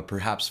 but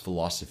perhaps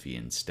philosophy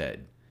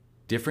instead.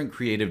 Different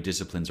creative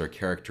disciplines are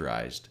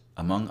characterized,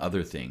 among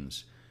other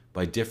things,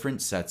 by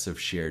different sets of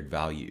shared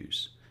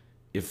values.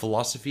 If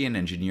philosophy and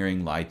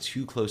engineering lie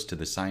too close to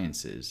the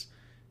sciences,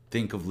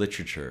 think of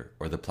literature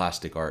or the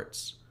plastic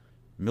arts.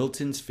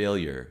 Milton's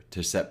failure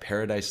to set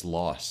Paradise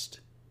Lost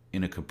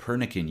in a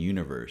Copernican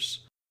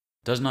universe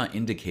does not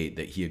indicate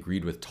that he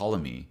agreed with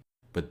Ptolemy,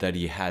 but that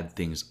he had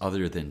things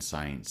other than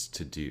science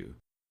to do.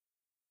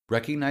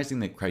 Recognizing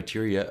that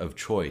criteria of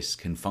choice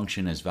can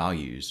function as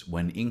values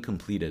when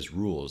incomplete as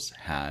rules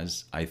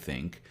has, I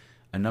think,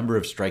 a number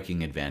of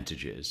striking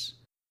advantages.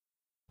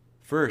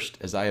 First,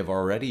 as I have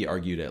already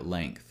argued at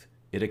length,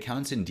 it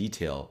accounts in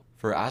detail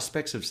for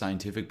aspects of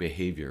scientific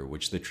behavior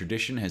which the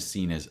tradition has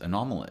seen as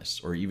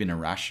anomalous or even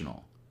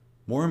irrational.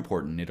 More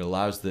important, it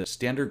allows the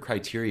standard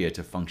criteria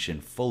to function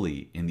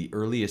fully in the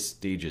earliest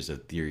stages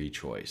of theory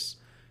choice,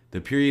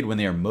 the period when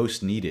they are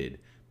most needed,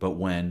 but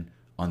when,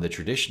 on the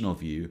traditional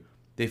view,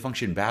 they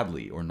function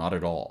badly or not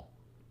at all.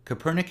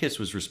 Copernicus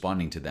was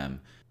responding to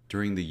them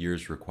during the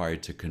years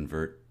required to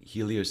convert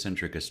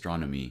heliocentric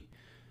astronomy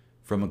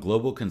from a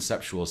global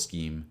conceptual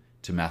scheme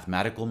to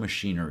mathematical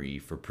machinery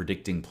for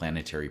predicting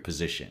planetary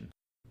position.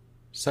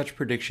 Such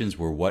predictions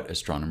were what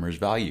astronomers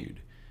valued.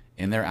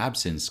 In their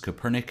absence,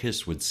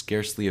 Copernicus would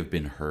scarcely have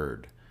been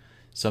heard,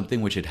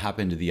 something which had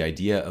happened to the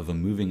idea of a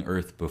moving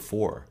Earth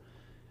before.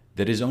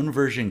 That his own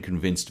version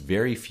convinced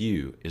very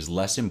few is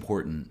less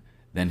important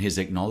than his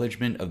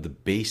acknowledgement of the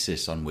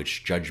basis on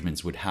which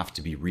judgments would have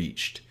to be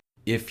reached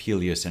if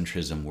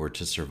heliocentrism were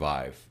to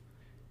survive.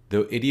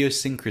 Though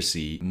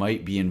idiosyncrasy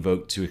might be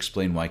invoked to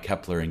explain why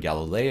Kepler and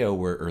Galileo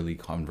were early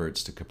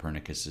converts to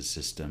Copernicus's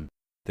system,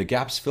 the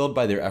gaps filled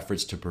by their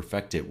efforts to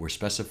perfect it were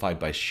specified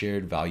by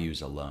shared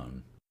values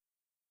alone.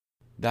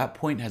 That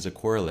point has a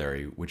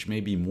corollary which may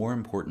be more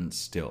important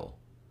still.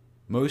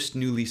 Most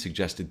newly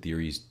suggested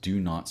theories do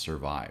not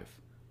survive.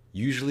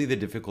 Usually the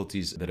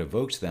difficulties that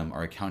evoked them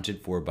are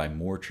accounted for by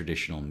more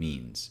traditional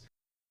means.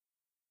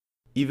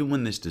 Even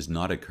when this does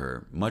not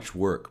occur, much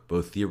work,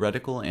 both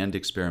theoretical and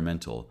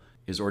experimental,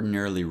 is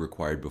ordinarily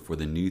required before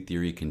the new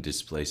theory can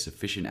display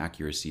sufficient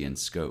accuracy and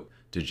scope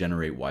to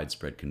generate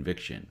widespread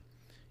conviction.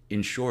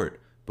 In short,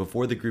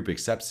 before the group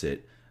accepts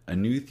it, a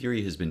new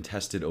theory has been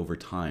tested over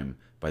time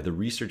by the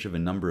research of a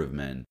number of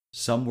men,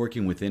 some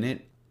working within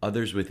it,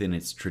 others within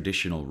its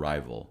traditional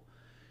rival.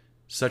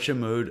 Such a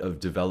mode of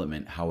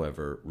development,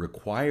 however,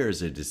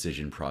 requires a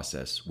decision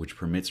process which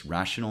permits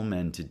rational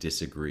men to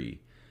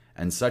disagree,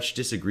 and such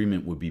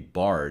disagreement would be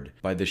barred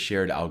by the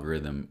shared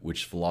algorithm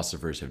which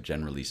philosophers have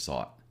generally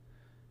sought.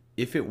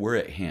 If it were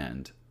at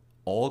hand,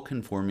 all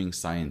conforming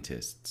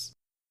scientists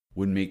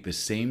would make the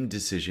same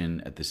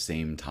decision at the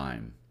same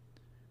time.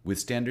 With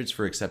standards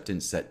for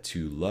acceptance set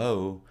too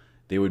low,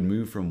 they would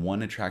move from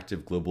one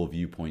attractive global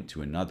viewpoint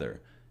to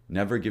another,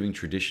 never giving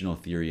traditional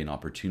theory an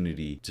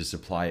opportunity to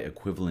supply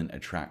equivalent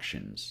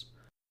attractions.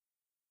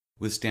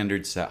 With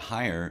standards set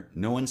higher,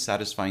 no one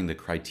satisfying the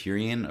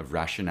criterion of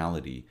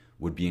rationality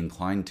would be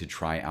inclined to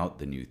try out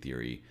the new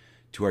theory,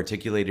 to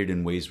articulate it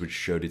in ways which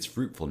showed its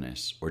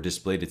fruitfulness or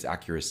displayed its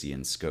accuracy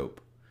and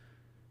scope.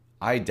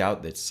 I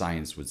doubt that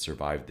science would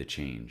survive the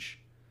change.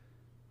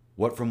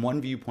 What from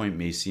one viewpoint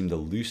may seem the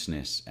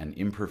looseness and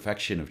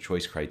imperfection of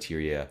choice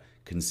criteria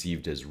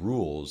conceived as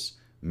rules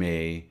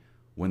may,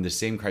 when the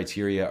same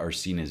criteria are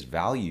seen as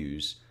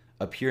values,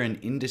 appear an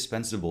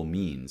indispensable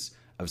means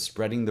of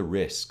spreading the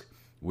risk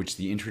which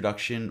the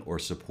introduction or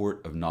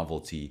support of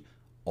novelty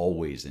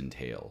always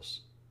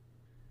entails.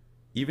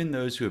 Even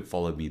those who have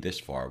followed me this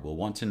far will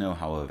want to know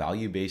how a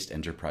value-based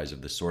enterprise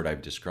of the sort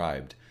I've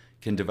described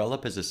can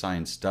develop as a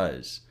science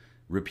does,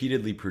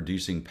 repeatedly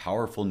producing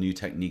powerful new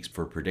techniques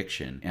for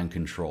prediction and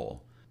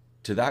control.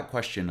 To that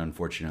question,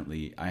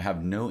 unfortunately, I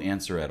have no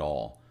answer at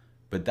all,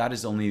 but that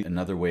is only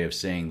another way of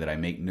saying that I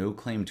make no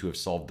claim to have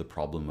solved the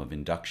problem of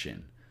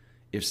induction.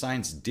 If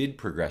science did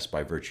progress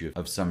by virtue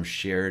of some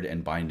shared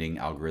and binding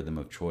algorithm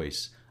of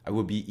choice, I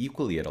would be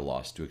equally at a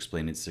loss to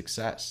explain its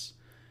success.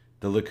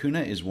 The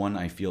lacuna is one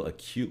I feel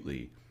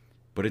acutely,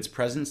 but its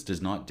presence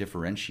does not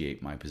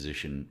differentiate my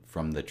position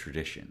from the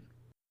tradition.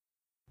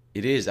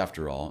 It is,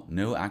 after all,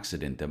 no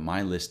accident that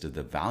my list of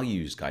the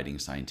values guiding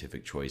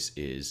scientific choice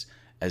is,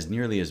 as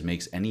nearly as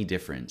makes any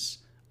difference,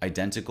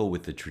 identical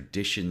with the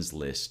tradition's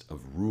list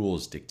of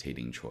rules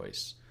dictating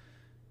choice.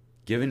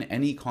 Given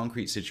any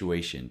concrete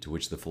situation to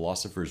which the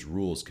philosopher's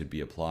rules could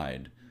be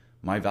applied,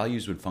 my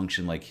values would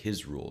function like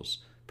his rules,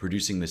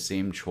 producing the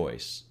same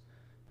choice.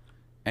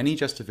 Any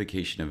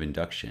justification of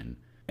induction,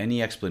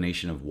 any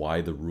explanation of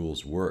why the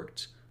rules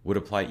worked, would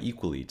apply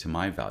equally to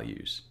my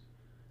values.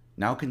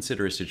 Now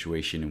consider a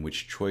situation in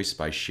which choice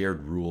by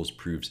shared rules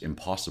proves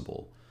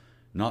impossible,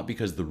 not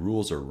because the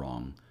rules are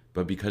wrong,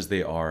 but because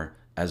they are,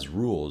 as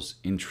rules,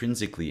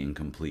 intrinsically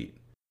incomplete.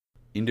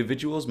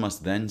 Individuals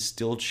must then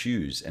still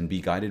choose and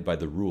be guided by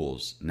the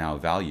rules, now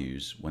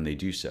values, when they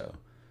do so.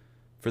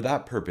 For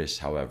that purpose,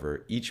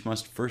 however, each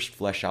must first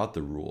flesh out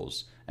the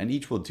rules, and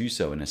each will do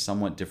so in a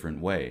somewhat different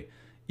way,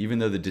 even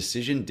though the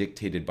decision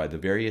dictated by the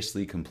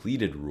variously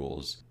completed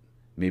rules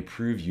may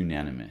prove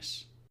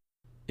unanimous.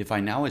 If I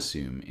now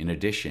assume, in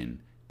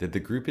addition, that the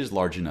group is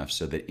large enough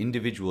so that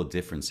individual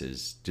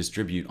differences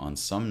distribute on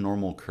some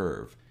normal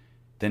curve,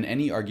 then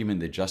any argument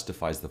that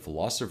justifies the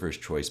philosopher's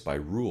choice by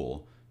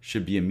rule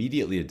should be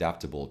immediately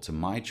adaptable to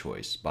my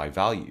choice by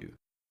value.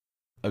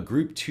 A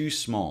group too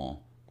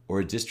small, or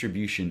a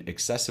distribution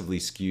excessively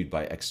skewed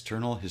by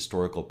external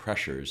historical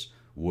pressures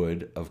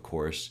would, of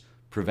course,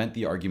 prevent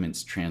the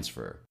argument's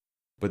transfer.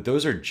 But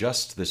those are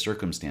just the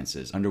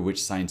circumstances under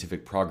which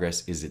scientific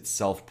progress is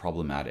itself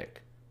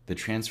problematic. The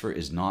transfer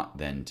is not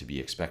then to be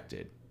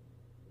expected.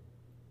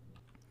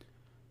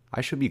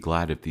 I should be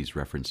glad if these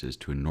references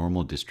to a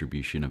normal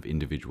distribution of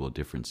individual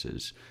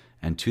differences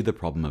and to the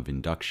problem of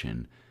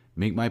induction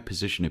make my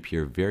position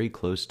appear very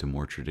close to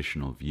more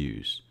traditional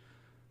views.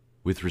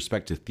 With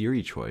respect to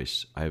theory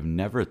choice, I have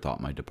never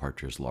thought my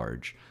departures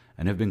large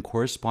and have been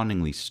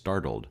correspondingly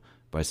startled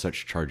by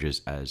such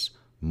charges as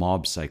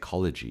mob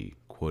psychology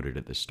quoted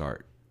at the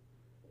start.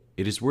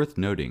 It is worth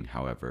noting,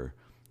 however,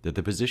 that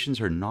the positions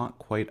are not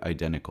quite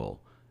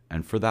identical,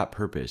 and for that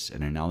purpose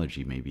an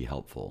analogy may be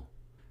helpful.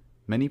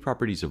 Many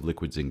properties of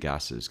liquids and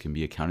gases can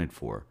be accounted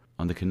for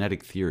on the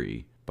kinetic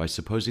theory by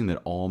supposing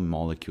that all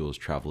molecules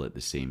travel at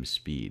the same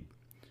speed.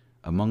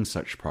 Among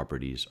such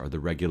properties are the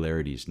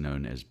regularities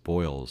known as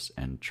Boyle's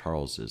and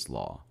Charles's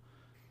law.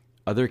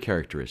 Other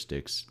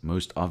characteristics,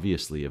 most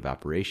obviously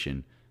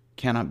evaporation,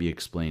 cannot be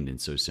explained in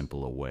so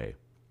simple a way.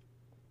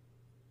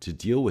 To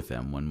deal with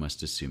them, one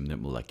must assume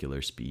that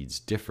molecular speeds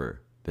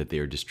differ, that they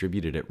are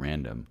distributed at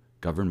random,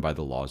 governed by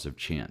the laws of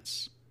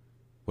chance.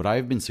 What I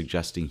have been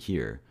suggesting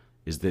here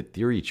is that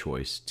theory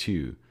choice,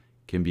 too,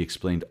 can be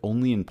explained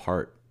only in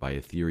part by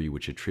a theory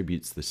which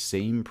attributes the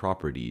same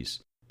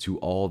properties to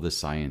all the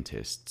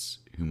scientists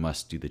who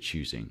must do the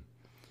choosing.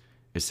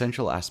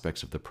 Essential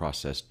aspects of the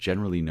process,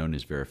 generally known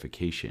as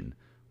verification,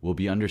 will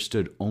be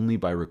understood only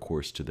by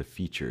recourse to the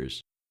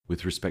features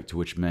with respect to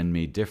which men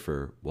may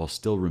differ while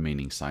still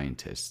remaining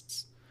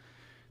scientists.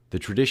 The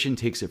tradition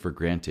takes it for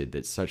granted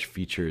that such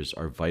features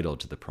are vital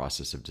to the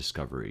process of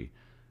discovery,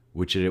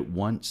 which it at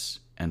once,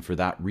 and for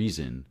that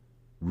reason,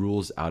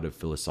 rules out of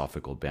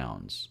philosophical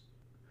bounds.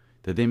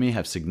 That they may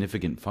have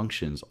significant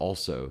functions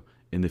also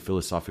in the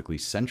philosophically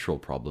central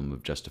problem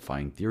of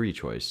justifying theory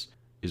choice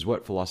is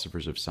what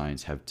philosophers of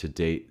science have to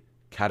date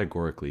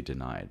categorically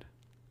denied.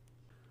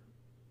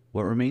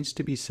 What remains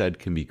to be said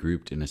can be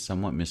grouped in a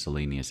somewhat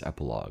miscellaneous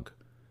epilogue.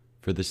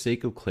 For the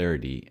sake of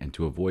clarity and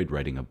to avoid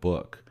writing a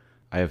book,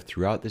 I have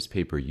throughout this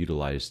paper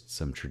utilized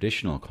some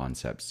traditional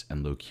concepts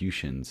and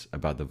locutions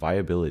about the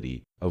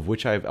viability of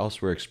which I have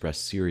elsewhere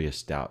expressed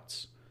serious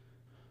doubts.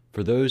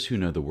 For those who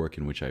know the work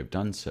in which I have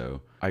done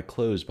so, I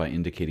close by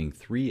indicating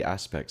 3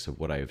 aspects of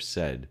what I have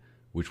said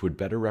which would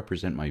better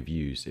represent my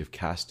views if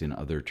cast in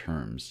other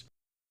terms,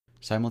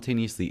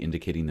 simultaneously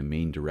indicating the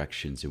main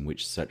directions in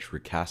which such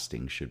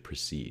recasting should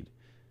proceed.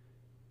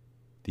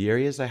 The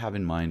areas I have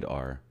in mind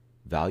are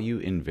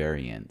value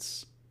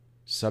invariance,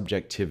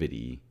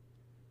 subjectivity,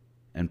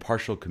 and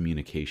partial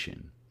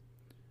communication.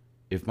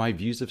 If my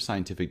views of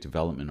scientific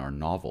development are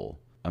novel,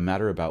 a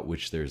matter about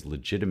which there is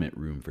legitimate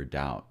room for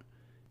doubt,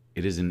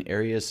 it is in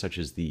areas such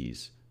as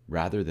these,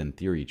 rather than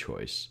theory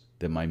choice,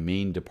 that my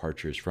main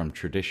departures from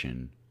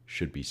tradition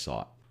should be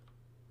sought.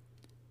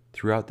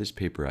 Throughout this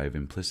paper, I have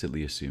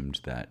implicitly assumed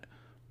that,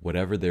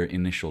 whatever their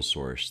initial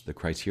source, the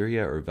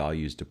criteria or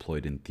values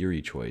deployed in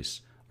theory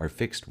choice are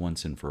fixed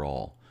once and for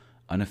all,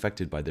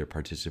 unaffected by their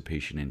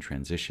participation in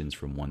transitions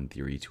from one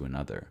theory to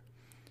another.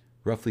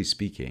 Roughly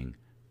speaking,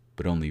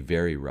 but only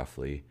very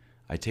roughly,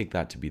 I take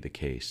that to be the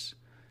case.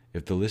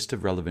 If the list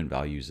of relevant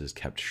values is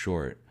kept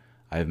short,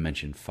 I have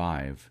mentioned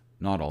 5,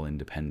 not all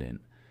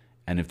independent,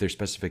 and if their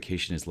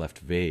specification is left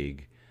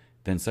vague,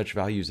 then such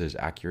values as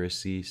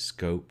accuracy,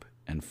 scope,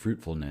 and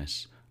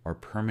fruitfulness are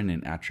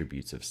permanent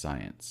attributes of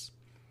science.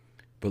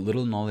 But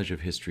little knowledge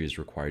of history is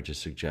required to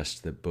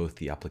suggest that both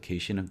the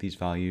application of these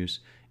values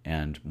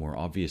and, more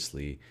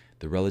obviously,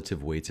 the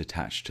relative weights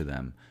attached to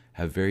them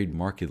have varied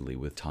markedly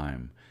with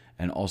time,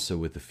 and also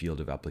with the field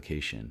of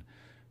application.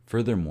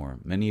 Furthermore,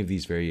 many of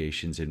these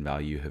variations in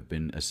value have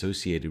been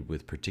associated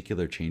with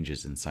particular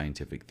changes in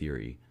scientific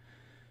theory.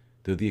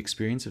 Though the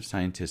experience of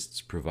scientists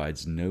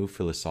provides no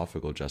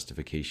philosophical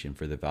justification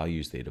for the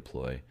values they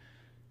deploy,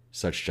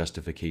 such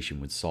justification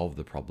would solve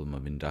the problem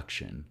of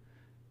induction.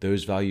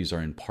 Those values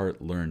are in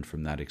part learned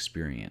from that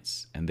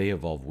experience, and they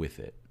evolve with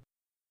it.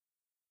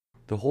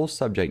 The whole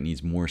subject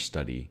needs more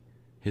study.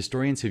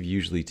 Historians have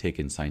usually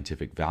taken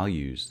scientific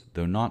values,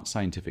 though not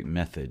scientific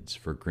methods,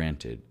 for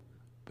granted,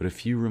 but a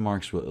few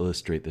remarks will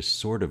illustrate the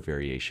sort of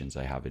variations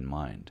I have in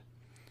mind.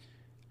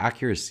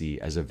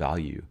 Accuracy as a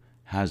value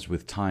has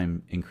with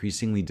time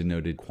increasingly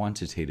denoted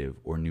quantitative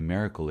or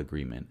numerical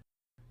agreement,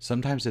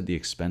 sometimes at the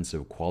expense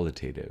of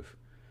qualitative.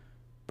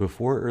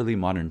 Before early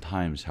modern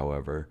times,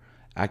 however,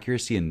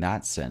 accuracy in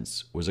that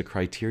sense was a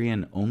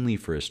criterion only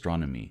for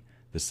astronomy,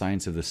 the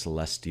science of the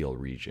celestial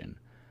region.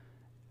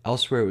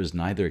 Elsewhere it was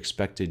neither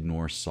expected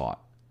nor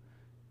sought.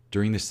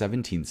 During the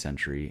 17th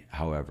century,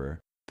 however,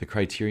 the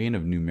criterion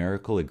of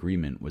numerical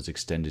agreement was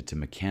extended to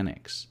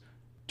mechanics,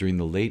 during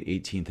the late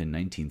 18th and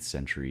 19th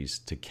centuries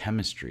to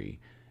chemistry,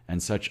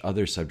 and such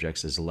other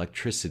subjects as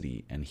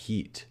electricity and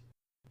heat,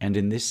 and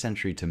in this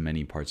century to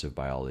many parts of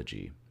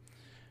biology.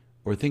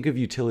 Or think of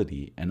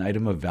utility, an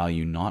item of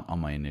value not on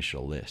my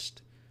initial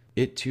list.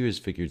 It too has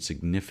figured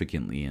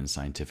significantly in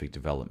scientific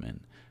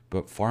development,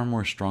 but far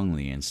more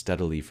strongly and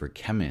steadily for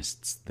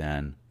chemists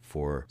than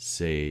for,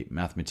 say,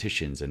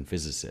 mathematicians and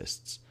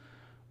physicists.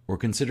 Or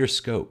consider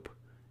scope.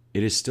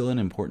 It is still an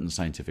important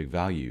scientific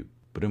value,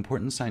 but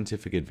important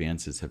scientific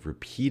advances have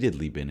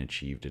repeatedly been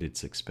achieved at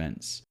its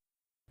expense,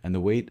 and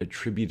the weight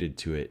attributed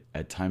to it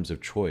at times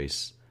of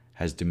choice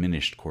has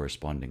diminished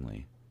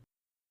correspondingly.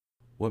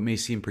 What may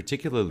seem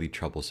particularly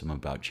troublesome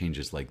about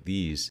changes like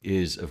these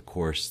is, of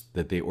course,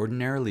 that they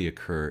ordinarily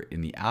occur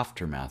in the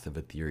aftermath of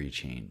a theory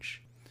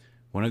change.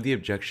 One of the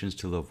objections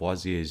to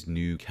Lavoisier's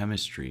new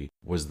chemistry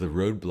was the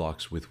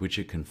roadblocks with which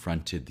it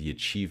confronted the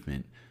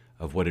achievement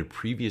of what had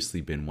previously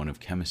been one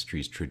of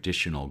chemistry's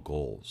traditional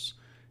goals,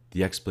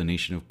 the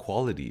explanation of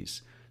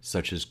qualities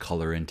such as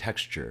color and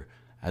texture,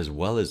 as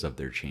well as of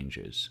their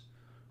changes.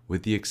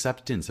 With the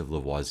acceptance of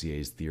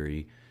Lavoisier's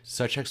theory,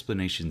 such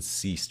explanations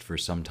ceased for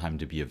some time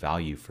to be of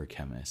value for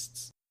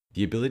chemists.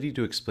 The ability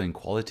to explain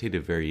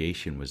qualitative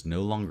variation was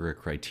no longer a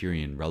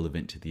criterion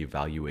relevant to the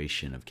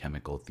evaluation of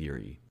chemical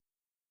theory.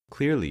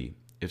 Clearly,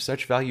 if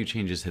such value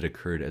changes had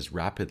occurred as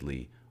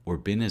rapidly or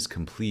been as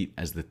complete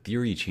as the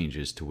theory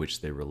changes to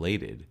which they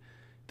related,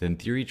 then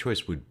theory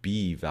choice would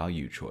be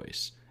value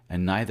choice,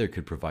 and neither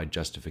could provide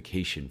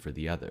justification for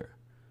the other.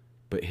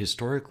 But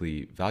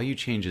historically, value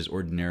change is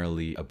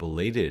ordinarily a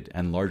belated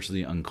and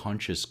largely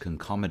unconscious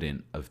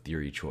concomitant of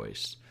theory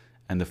choice,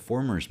 and the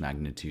former's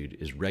magnitude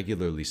is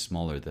regularly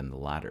smaller than the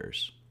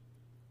latter's.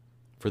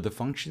 For the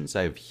functions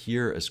I have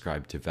here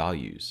ascribed to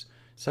values,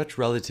 such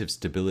relative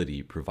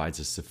stability provides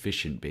a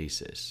sufficient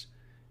basis.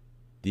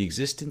 The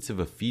existence of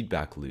a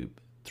feedback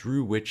loop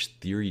through which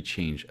theory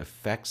change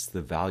affects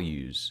the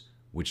values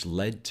which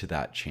led to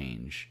that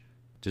change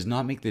does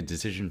not make the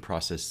decision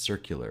process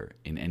circular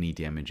in any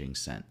damaging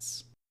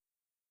sense.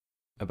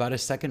 About a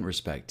second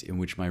respect in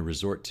which my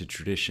resort to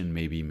tradition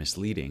may be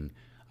misleading,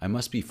 I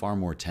must be far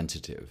more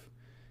tentative.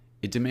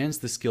 It demands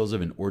the skills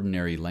of an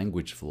ordinary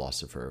language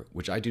philosopher,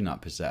 which I do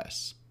not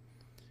possess.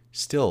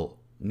 Still,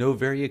 no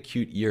very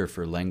acute ear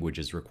for language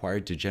is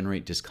required to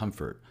generate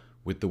discomfort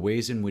with the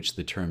ways in which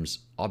the terms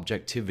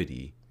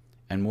objectivity,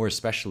 and more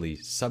especially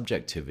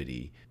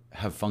subjectivity,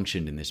 have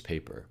functioned in this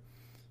paper.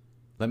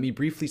 Let me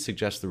briefly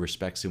suggest the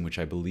respects in which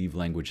I believe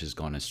language has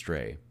gone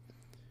astray.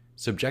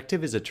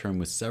 Subjective is a term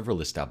with several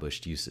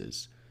established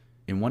uses.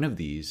 In one of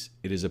these,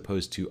 it is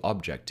opposed to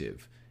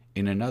objective,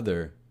 in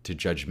another, to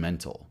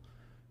judgmental.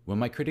 When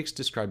my critics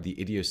describe the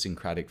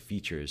idiosyncratic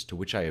features to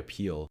which I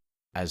appeal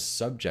as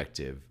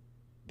subjective,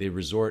 they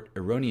resort,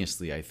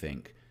 erroneously I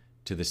think,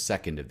 to the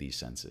second of these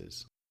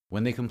senses.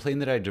 When they complain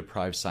that I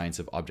deprive science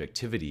of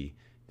objectivity,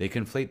 they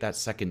conflate that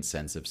second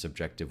sense of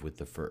subjective with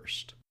the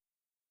first.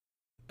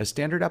 A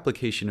standard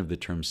application of the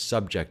term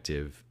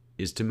subjective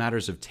is to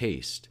matters of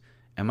taste,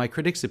 and my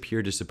critics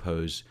appear to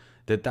suppose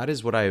that that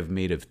is what I have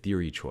made of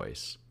theory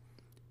choice.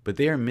 But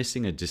they are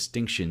missing a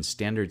distinction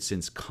standard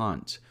since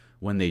Kant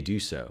when they do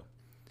so.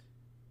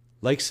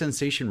 Like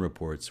sensation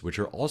reports, which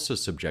are also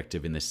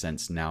subjective in the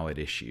sense now at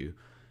issue,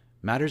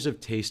 matters of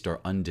taste are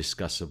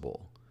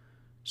undiscussable.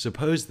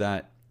 Suppose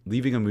that,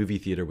 leaving a movie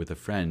theater with a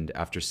friend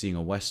after seeing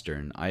a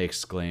Western, I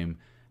exclaim,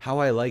 "How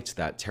I liked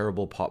that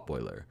terrible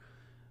potboiler."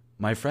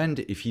 My friend,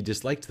 if he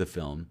disliked the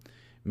film,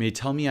 may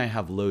tell me I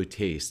have low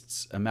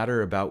tastes, a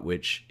matter about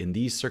which, in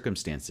these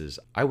circumstances,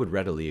 I would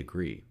readily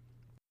agree.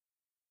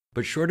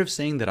 But short of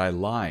saying that I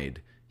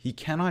lied, he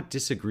cannot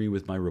disagree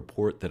with my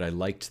report that I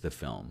liked the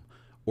film,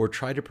 or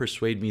try to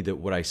persuade me that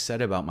what I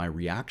said about my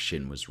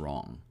reaction was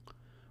wrong.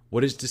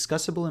 What is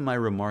discussable in my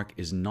remark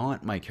is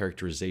not my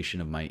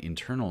characterization of my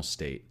internal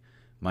state,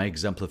 my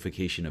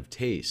exemplification of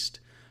taste,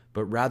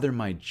 but rather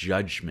my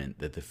judgment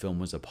that the film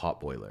was a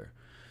potboiler.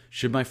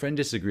 Should my friend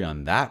disagree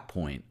on that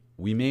point,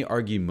 we may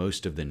argue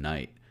most of the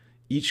night,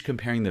 each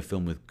comparing the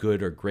film with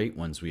good or great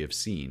ones we have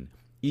seen,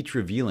 each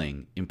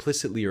revealing,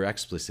 implicitly or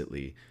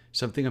explicitly,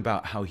 something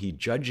about how he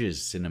judges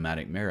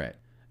cinematic merit,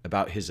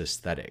 about his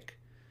aesthetic.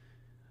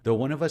 Though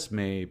one of us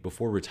may,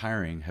 before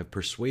retiring, have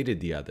persuaded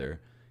the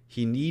other,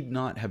 he need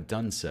not have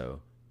done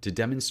so to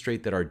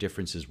demonstrate that our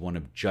difference is one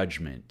of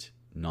judgment,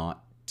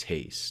 not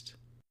taste.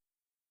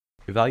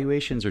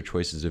 Evaluations or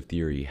choices of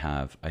theory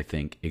have, I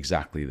think,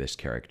 exactly this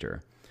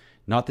character.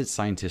 Not that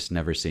scientists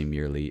never say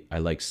merely, "I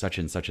like such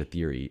and such a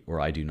theory,"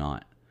 or "I do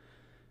not."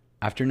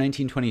 After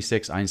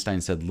 1926, Einstein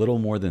said little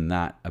more than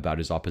that about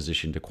his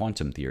opposition to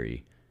quantum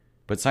theory.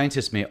 But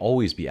scientists may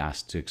always be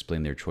asked to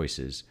explain their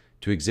choices,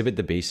 to exhibit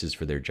the basis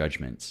for their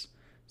judgments.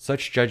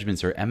 Such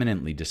judgments are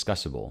eminently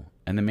discussable,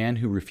 and the man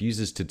who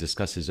refuses to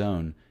discuss his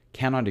own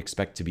cannot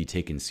expect to be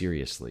taken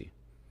seriously.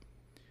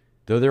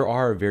 Though there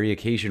are, very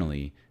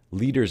occasionally,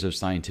 leaders of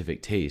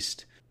scientific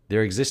taste,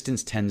 their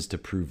existence tends to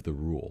prove the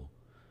rule.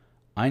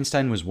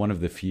 Einstein was one of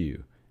the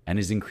few, and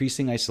his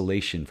increasing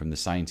isolation from the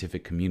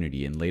scientific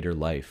community in later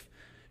life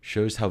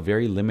shows how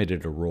very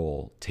limited a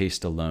role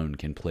taste alone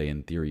can play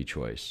in theory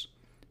choice.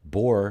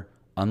 Bohr,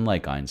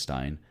 unlike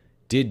Einstein,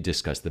 did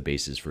discuss the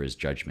basis for his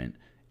judgment,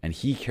 and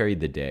he carried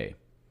the day.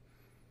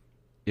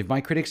 If my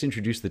critics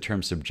introduce the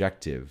term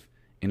subjective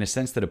in a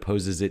sense that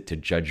opposes it to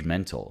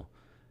judgmental,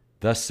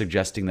 thus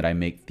suggesting that I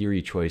make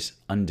theory choice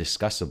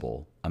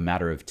undiscussable, a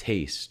matter of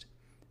taste,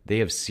 they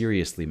have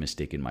seriously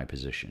mistaken my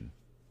position.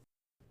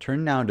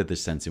 Turn now to the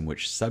sense in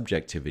which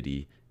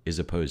subjectivity is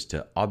opposed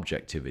to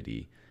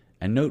objectivity,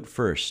 and note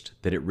first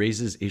that it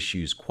raises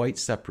issues quite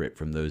separate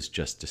from those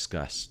just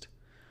discussed.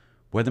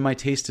 Whether my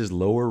taste is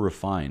low or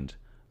refined,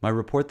 my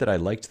report that I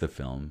liked the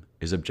film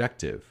is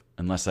objective,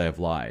 unless I have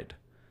lied.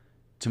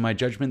 To my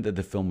judgment that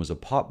the film was a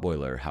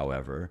potboiler,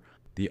 however,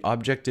 the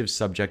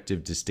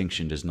objective-subjective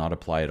distinction does not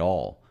apply at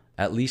all,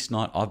 at least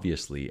not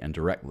obviously and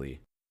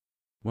directly.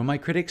 When my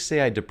critics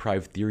say I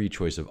deprive theory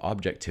choice of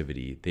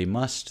objectivity, they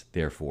must,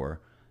 therefore,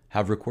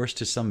 have recourse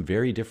to some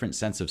very different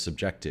sense of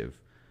subjective,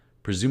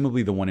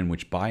 presumably the one in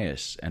which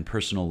bias and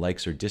personal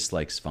likes or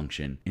dislikes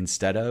function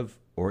instead of,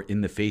 or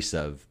in the face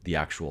of, the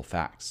actual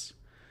facts.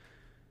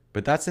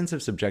 But that sense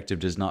of subjective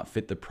does not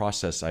fit the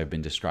process I have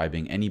been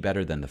describing any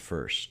better than the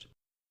first.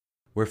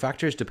 Where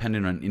factors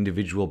dependent on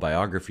individual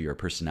biography or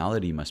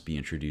personality must be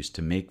introduced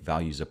to make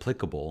values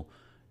applicable,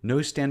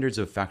 no standards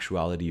of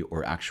factuality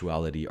or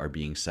actuality are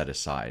being set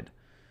aside.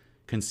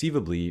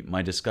 Conceivably,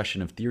 my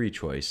discussion of theory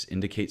choice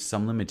indicates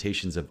some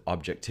limitations of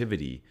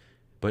objectivity,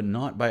 but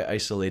not by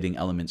isolating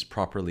elements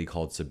properly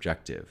called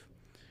subjective.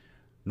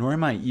 Nor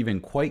am I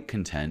even quite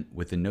content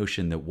with the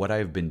notion that what I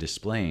have been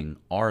displaying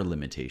are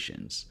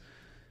limitations.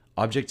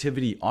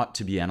 Objectivity ought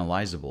to be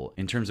analyzable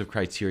in terms of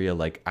criteria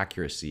like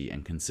accuracy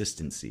and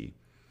consistency.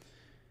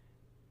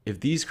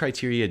 If these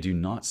criteria do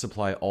not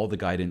supply all the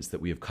guidance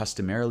that we have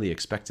customarily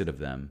expected of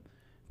them,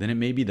 then it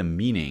may be the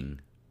meaning,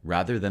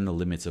 rather than the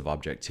limits of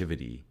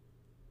objectivity,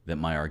 that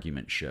my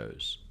argument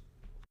shows.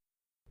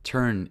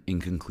 Turn,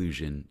 in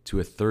conclusion, to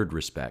a third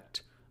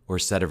respect, or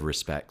set of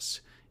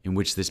respects, in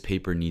which this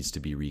paper needs to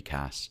be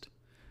recast.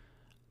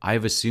 I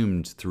have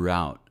assumed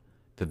throughout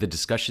that the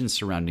discussions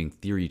surrounding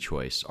theory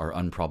choice are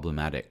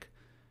unproblematic,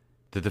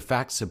 that the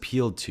facts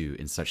appealed to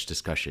in such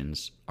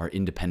discussions are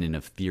independent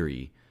of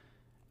theory,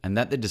 and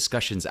that the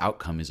discussion's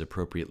outcome is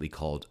appropriately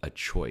called a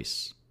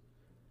choice.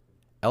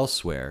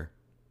 Elsewhere,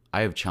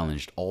 I have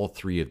challenged all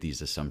three of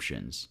these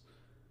assumptions,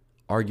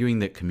 arguing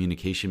that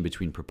communication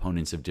between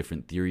proponents of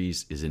different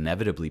theories is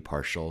inevitably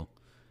partial,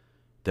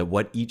 that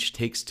what each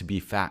takes to be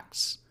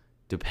facts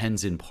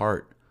depends in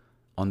part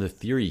on the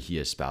theory he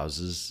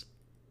espouses,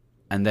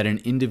 and that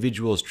an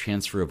individual's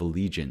transfer of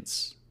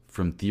allegiance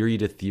from theory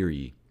to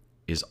theory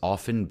is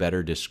often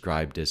better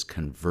described as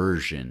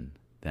conversion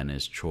than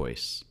as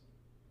choice.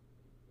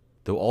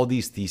 Though all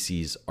these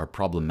theses are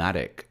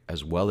problematic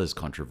as well as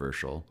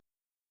controversial,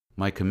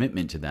 my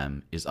commitment to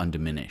them is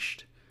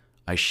undiminished.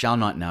 I shall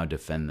not now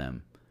defend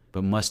them,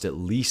 but must at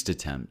least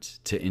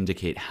attempt to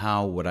indicate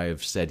how what I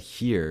have said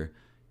here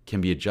can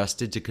be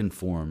adjusted to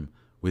conform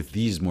with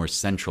these more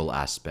central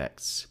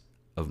aspects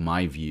of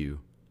my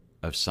view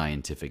of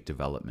scientific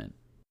development.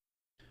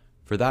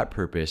 For that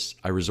purpose,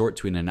 I resort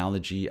to an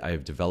analogy I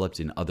have developed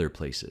in other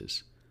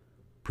places.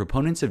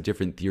 Proponents of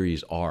different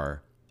theories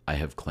are, I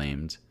have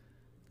claimed,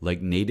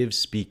 like native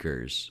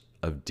speakers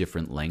of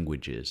different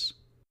languages.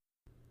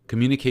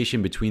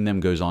 Communication between them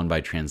goes on by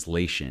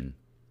translation,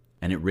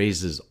 and it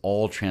raises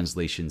all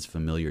translation's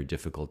familiar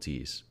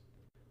difficulties.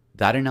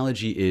 That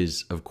analogy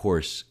is, of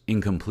course,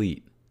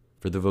 incomplete,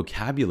 for the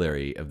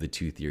vocabulary of the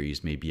two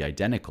theories may be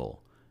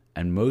identical,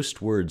 and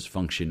most words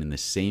function in the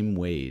same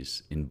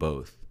ways in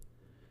both.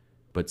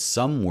 But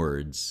some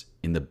words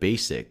in the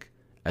basic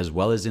as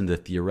well as in the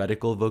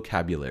theoretical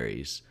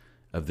vocabularies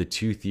of the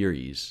two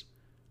theories,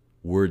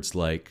 words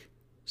like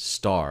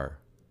star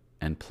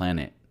and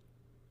planet,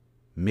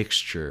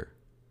 mixture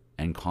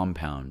and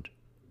compound,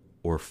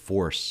 or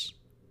force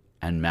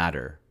and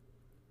matter,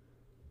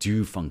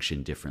 do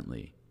function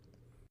differently.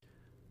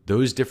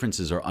 Those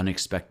differences are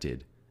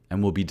unexpected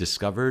and will be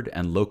discovered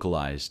and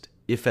localized,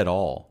 if at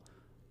all,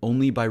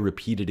 only by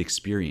repeated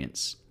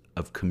experience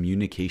of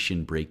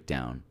communication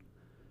breakdown.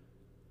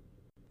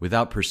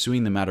 Without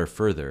pursuing the matter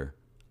further,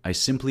 I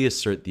simply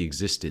assert the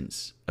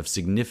existence of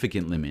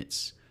significant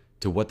limits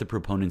to what the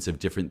proponents of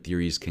different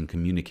theories can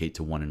communicate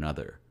to one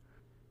another.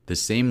 The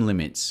same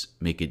limits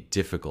make it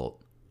difficult,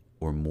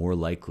 or more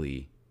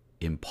likely,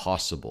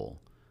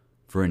 impossible,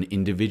 for an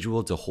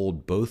individual to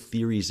hold both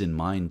theories in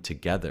mind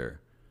together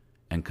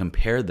and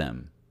compare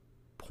them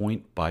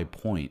point by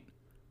point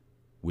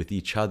with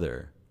each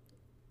other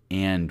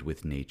and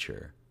with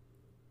nature.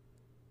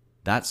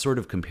 That sort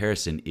of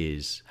comparison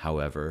is,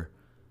 however,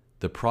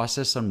 the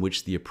process on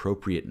which the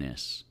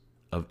appropriateness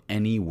of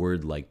any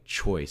word like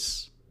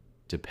choice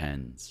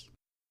depends.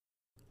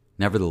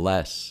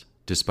 Nevertheless,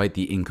 despite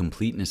the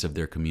incompleteness of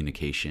their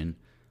communication,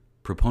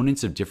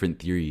 proponents of different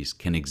theories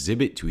can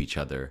exhibit to each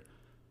other,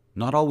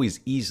 not always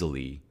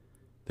easily,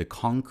 the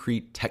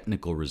concrete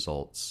technical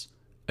results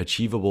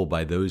achievable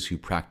by those who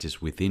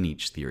practice within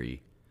each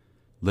theory.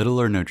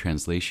 Little or no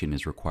translation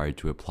is required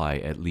to apply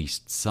at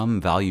least some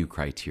value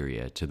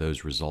criteria to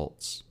those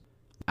results.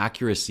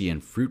 Accuracy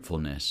and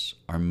fruitfulness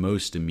are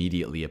most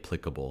immediately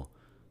applicable,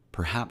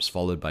 perhaps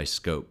followed by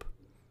scope.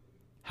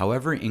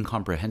 However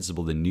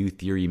incomprehensible the new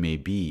theory may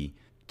be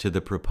to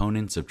the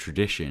proponents of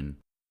tradition,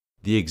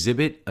 the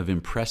exhibit of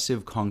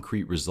impressive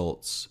concrete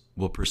results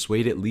will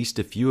persuade at least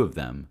a few of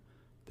them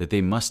that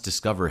they must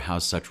discover how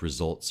such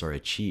results are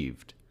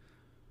achieved.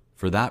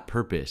 For that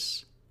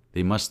purpose,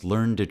 they must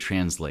learn to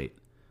translate,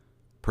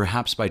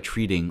 perhaps by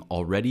treating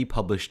already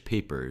published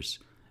papers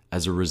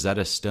as a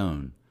Rosetta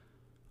Stone,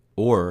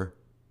 or,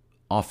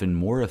 often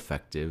more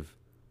effective,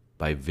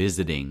 by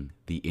visiting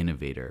the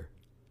innovator,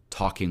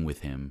 talking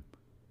with him,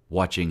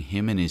 watching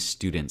him and his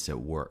students at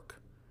work.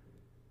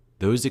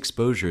 Those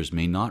exposures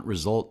may not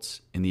result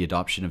in the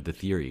adoption of the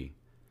theory.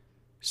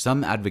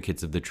 Some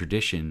advocates of the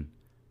tradition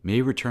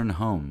may return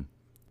home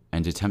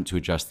and attempt to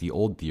adjust the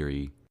old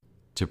theory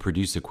to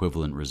produce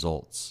equivalent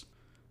results.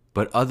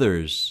 But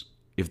others,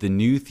 if the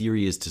new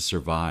theory is to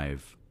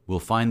survive, will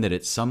find that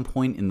at some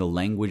point in the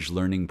language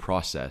learning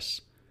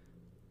process,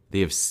 they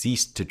have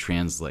ceased to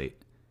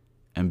translate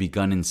and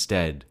begun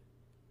instead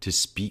to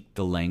speak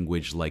the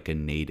language like a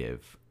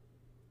native.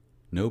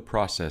 No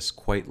process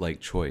quite like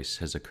choice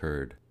has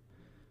occurred,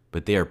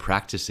 but they are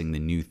practicing the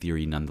new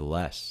theory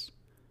nonetheless.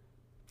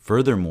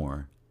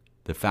 Furthermore,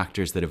 The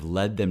factors that have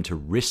led them to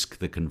risk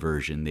the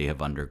conversion they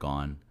have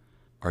undergone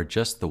are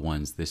just the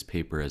ones this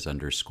paper has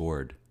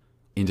underscored.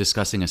 In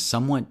discussing a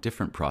somewhat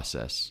different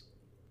process,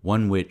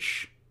 one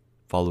which,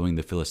 following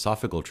the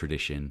philosophical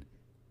tradition,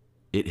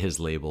 it has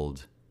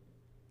labeled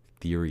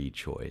theory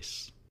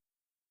choice.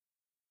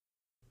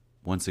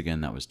 Once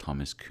again, that was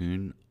Thomas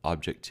Kuhn,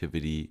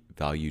 Objectivity,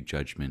 Value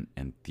Judgment,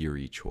 and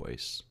Theory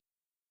Choice.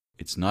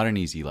 It's not an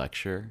easy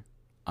lecture.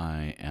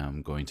 I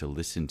am going to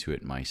listen to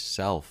it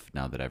myself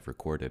now that I've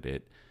recorded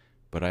it,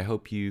 but I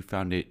hope you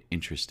found it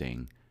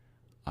interesting.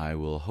 I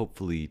will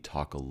hopefully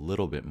talk a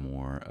little bit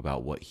more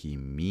about what he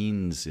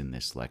means in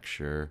this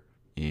lecture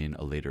in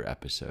a later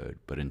episode.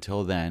 But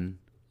until then,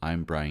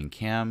 I'm Brian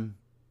Kam.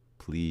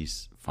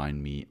 Please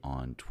find me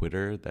on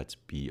Twitter. That's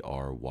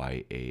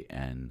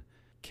BryanKam,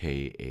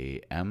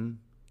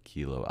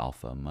 Kilo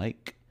Alpha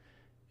Mike.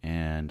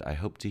 And I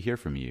hope to hear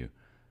from you.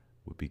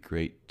 It would be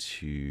great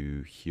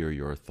to hear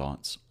your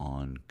thoughts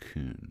on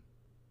Kuhn.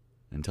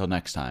 Until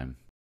next time.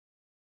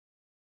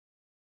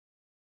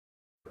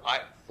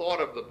 I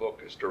thought of the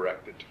book as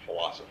directed to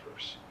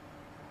philosophers.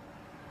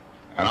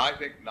 And I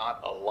think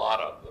not a lot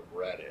of them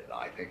read it.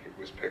 I think it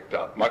was picked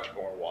up much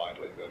more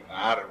widely than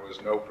that. It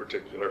was no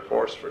particular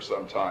force for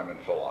some time in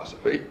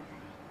philosophy,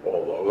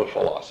 although the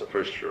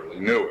philosophers surely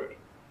knew it.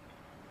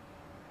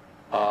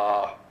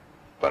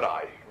 But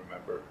I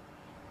remember,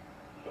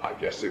 I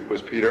guess it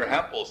was Peter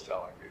Hempels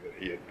telling me that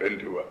he had been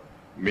to a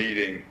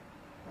meeting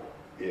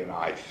in,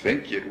 I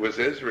think it was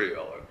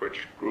Israel, in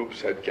which groups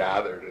had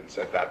gathered and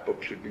said that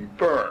book should be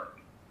burned.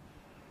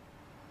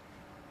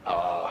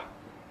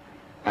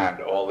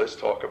 And all this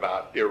talk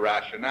about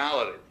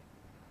irrationality.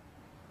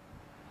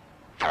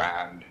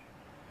 And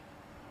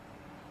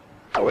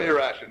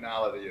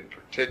irrationality in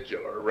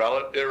particular,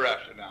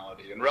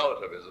 irrationality and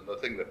relativism. The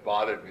thing that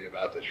bothered me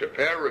about the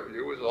Chappare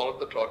Review was all of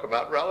the talk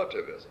about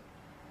relativism.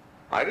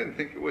 I didn't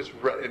think it was,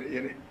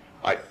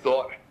 I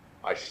thought,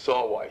 I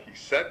saw why he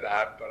said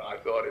that, but I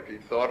thought if he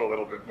thought a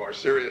little bit more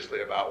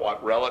seriously about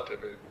what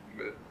relativism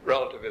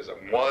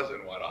was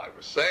and what I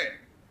was saying,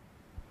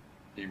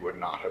 he would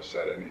not have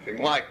said anything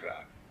like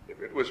that.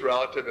 If it was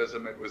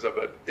relativism, it was of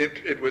an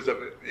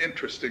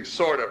interesting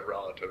sort of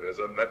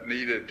relativism that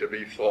needed to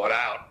be thought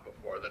out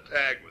before the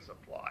tag was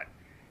applied.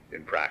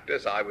 In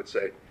practice, I would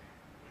say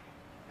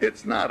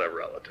it's not a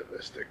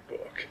relativistic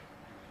book.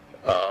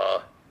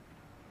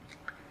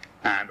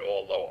 And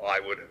although I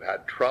would have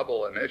had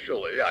trouble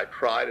initially, I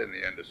tried in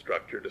the end of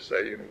structure to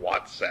say in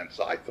what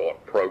sense I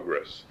thought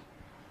progress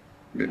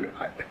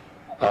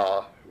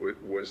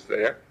was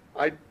there.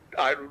 I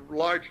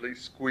largely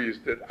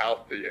squeezed it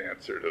out, the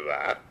answer to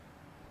that.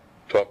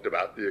 Talked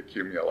about the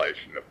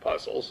accumulation of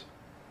puzzles.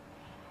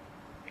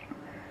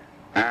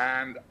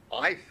 And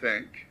I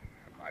think,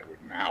 I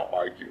would now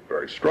argue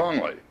very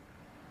strongly,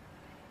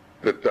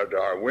 that the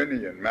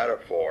Darwinian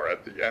metaphor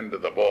at the end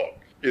of the book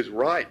is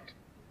right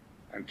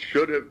and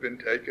should have been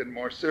taken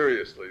more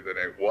seriously than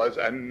it was,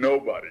 and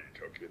nobody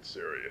took it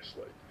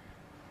seriously.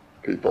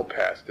 People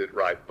passed it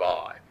right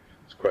by.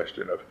 It's a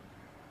question of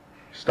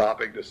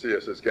stopping to see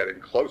us as getting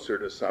closer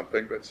to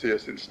something, but see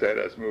us instead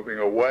as moving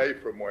away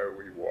from where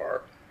we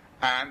were.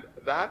 And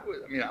that was,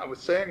 I was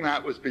saying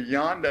that was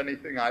beyond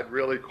anything I'd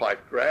really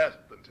quite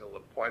grasped until the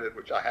point at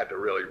which I had to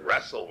really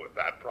wrestle with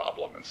that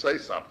problem and say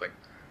something.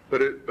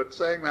 But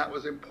saying that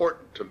was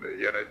important to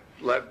me, and it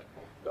led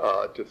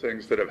to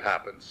things that have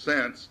happened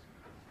since.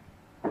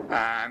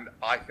 And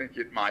I think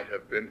it might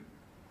have been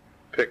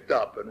picked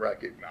up and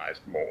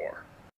recognized more.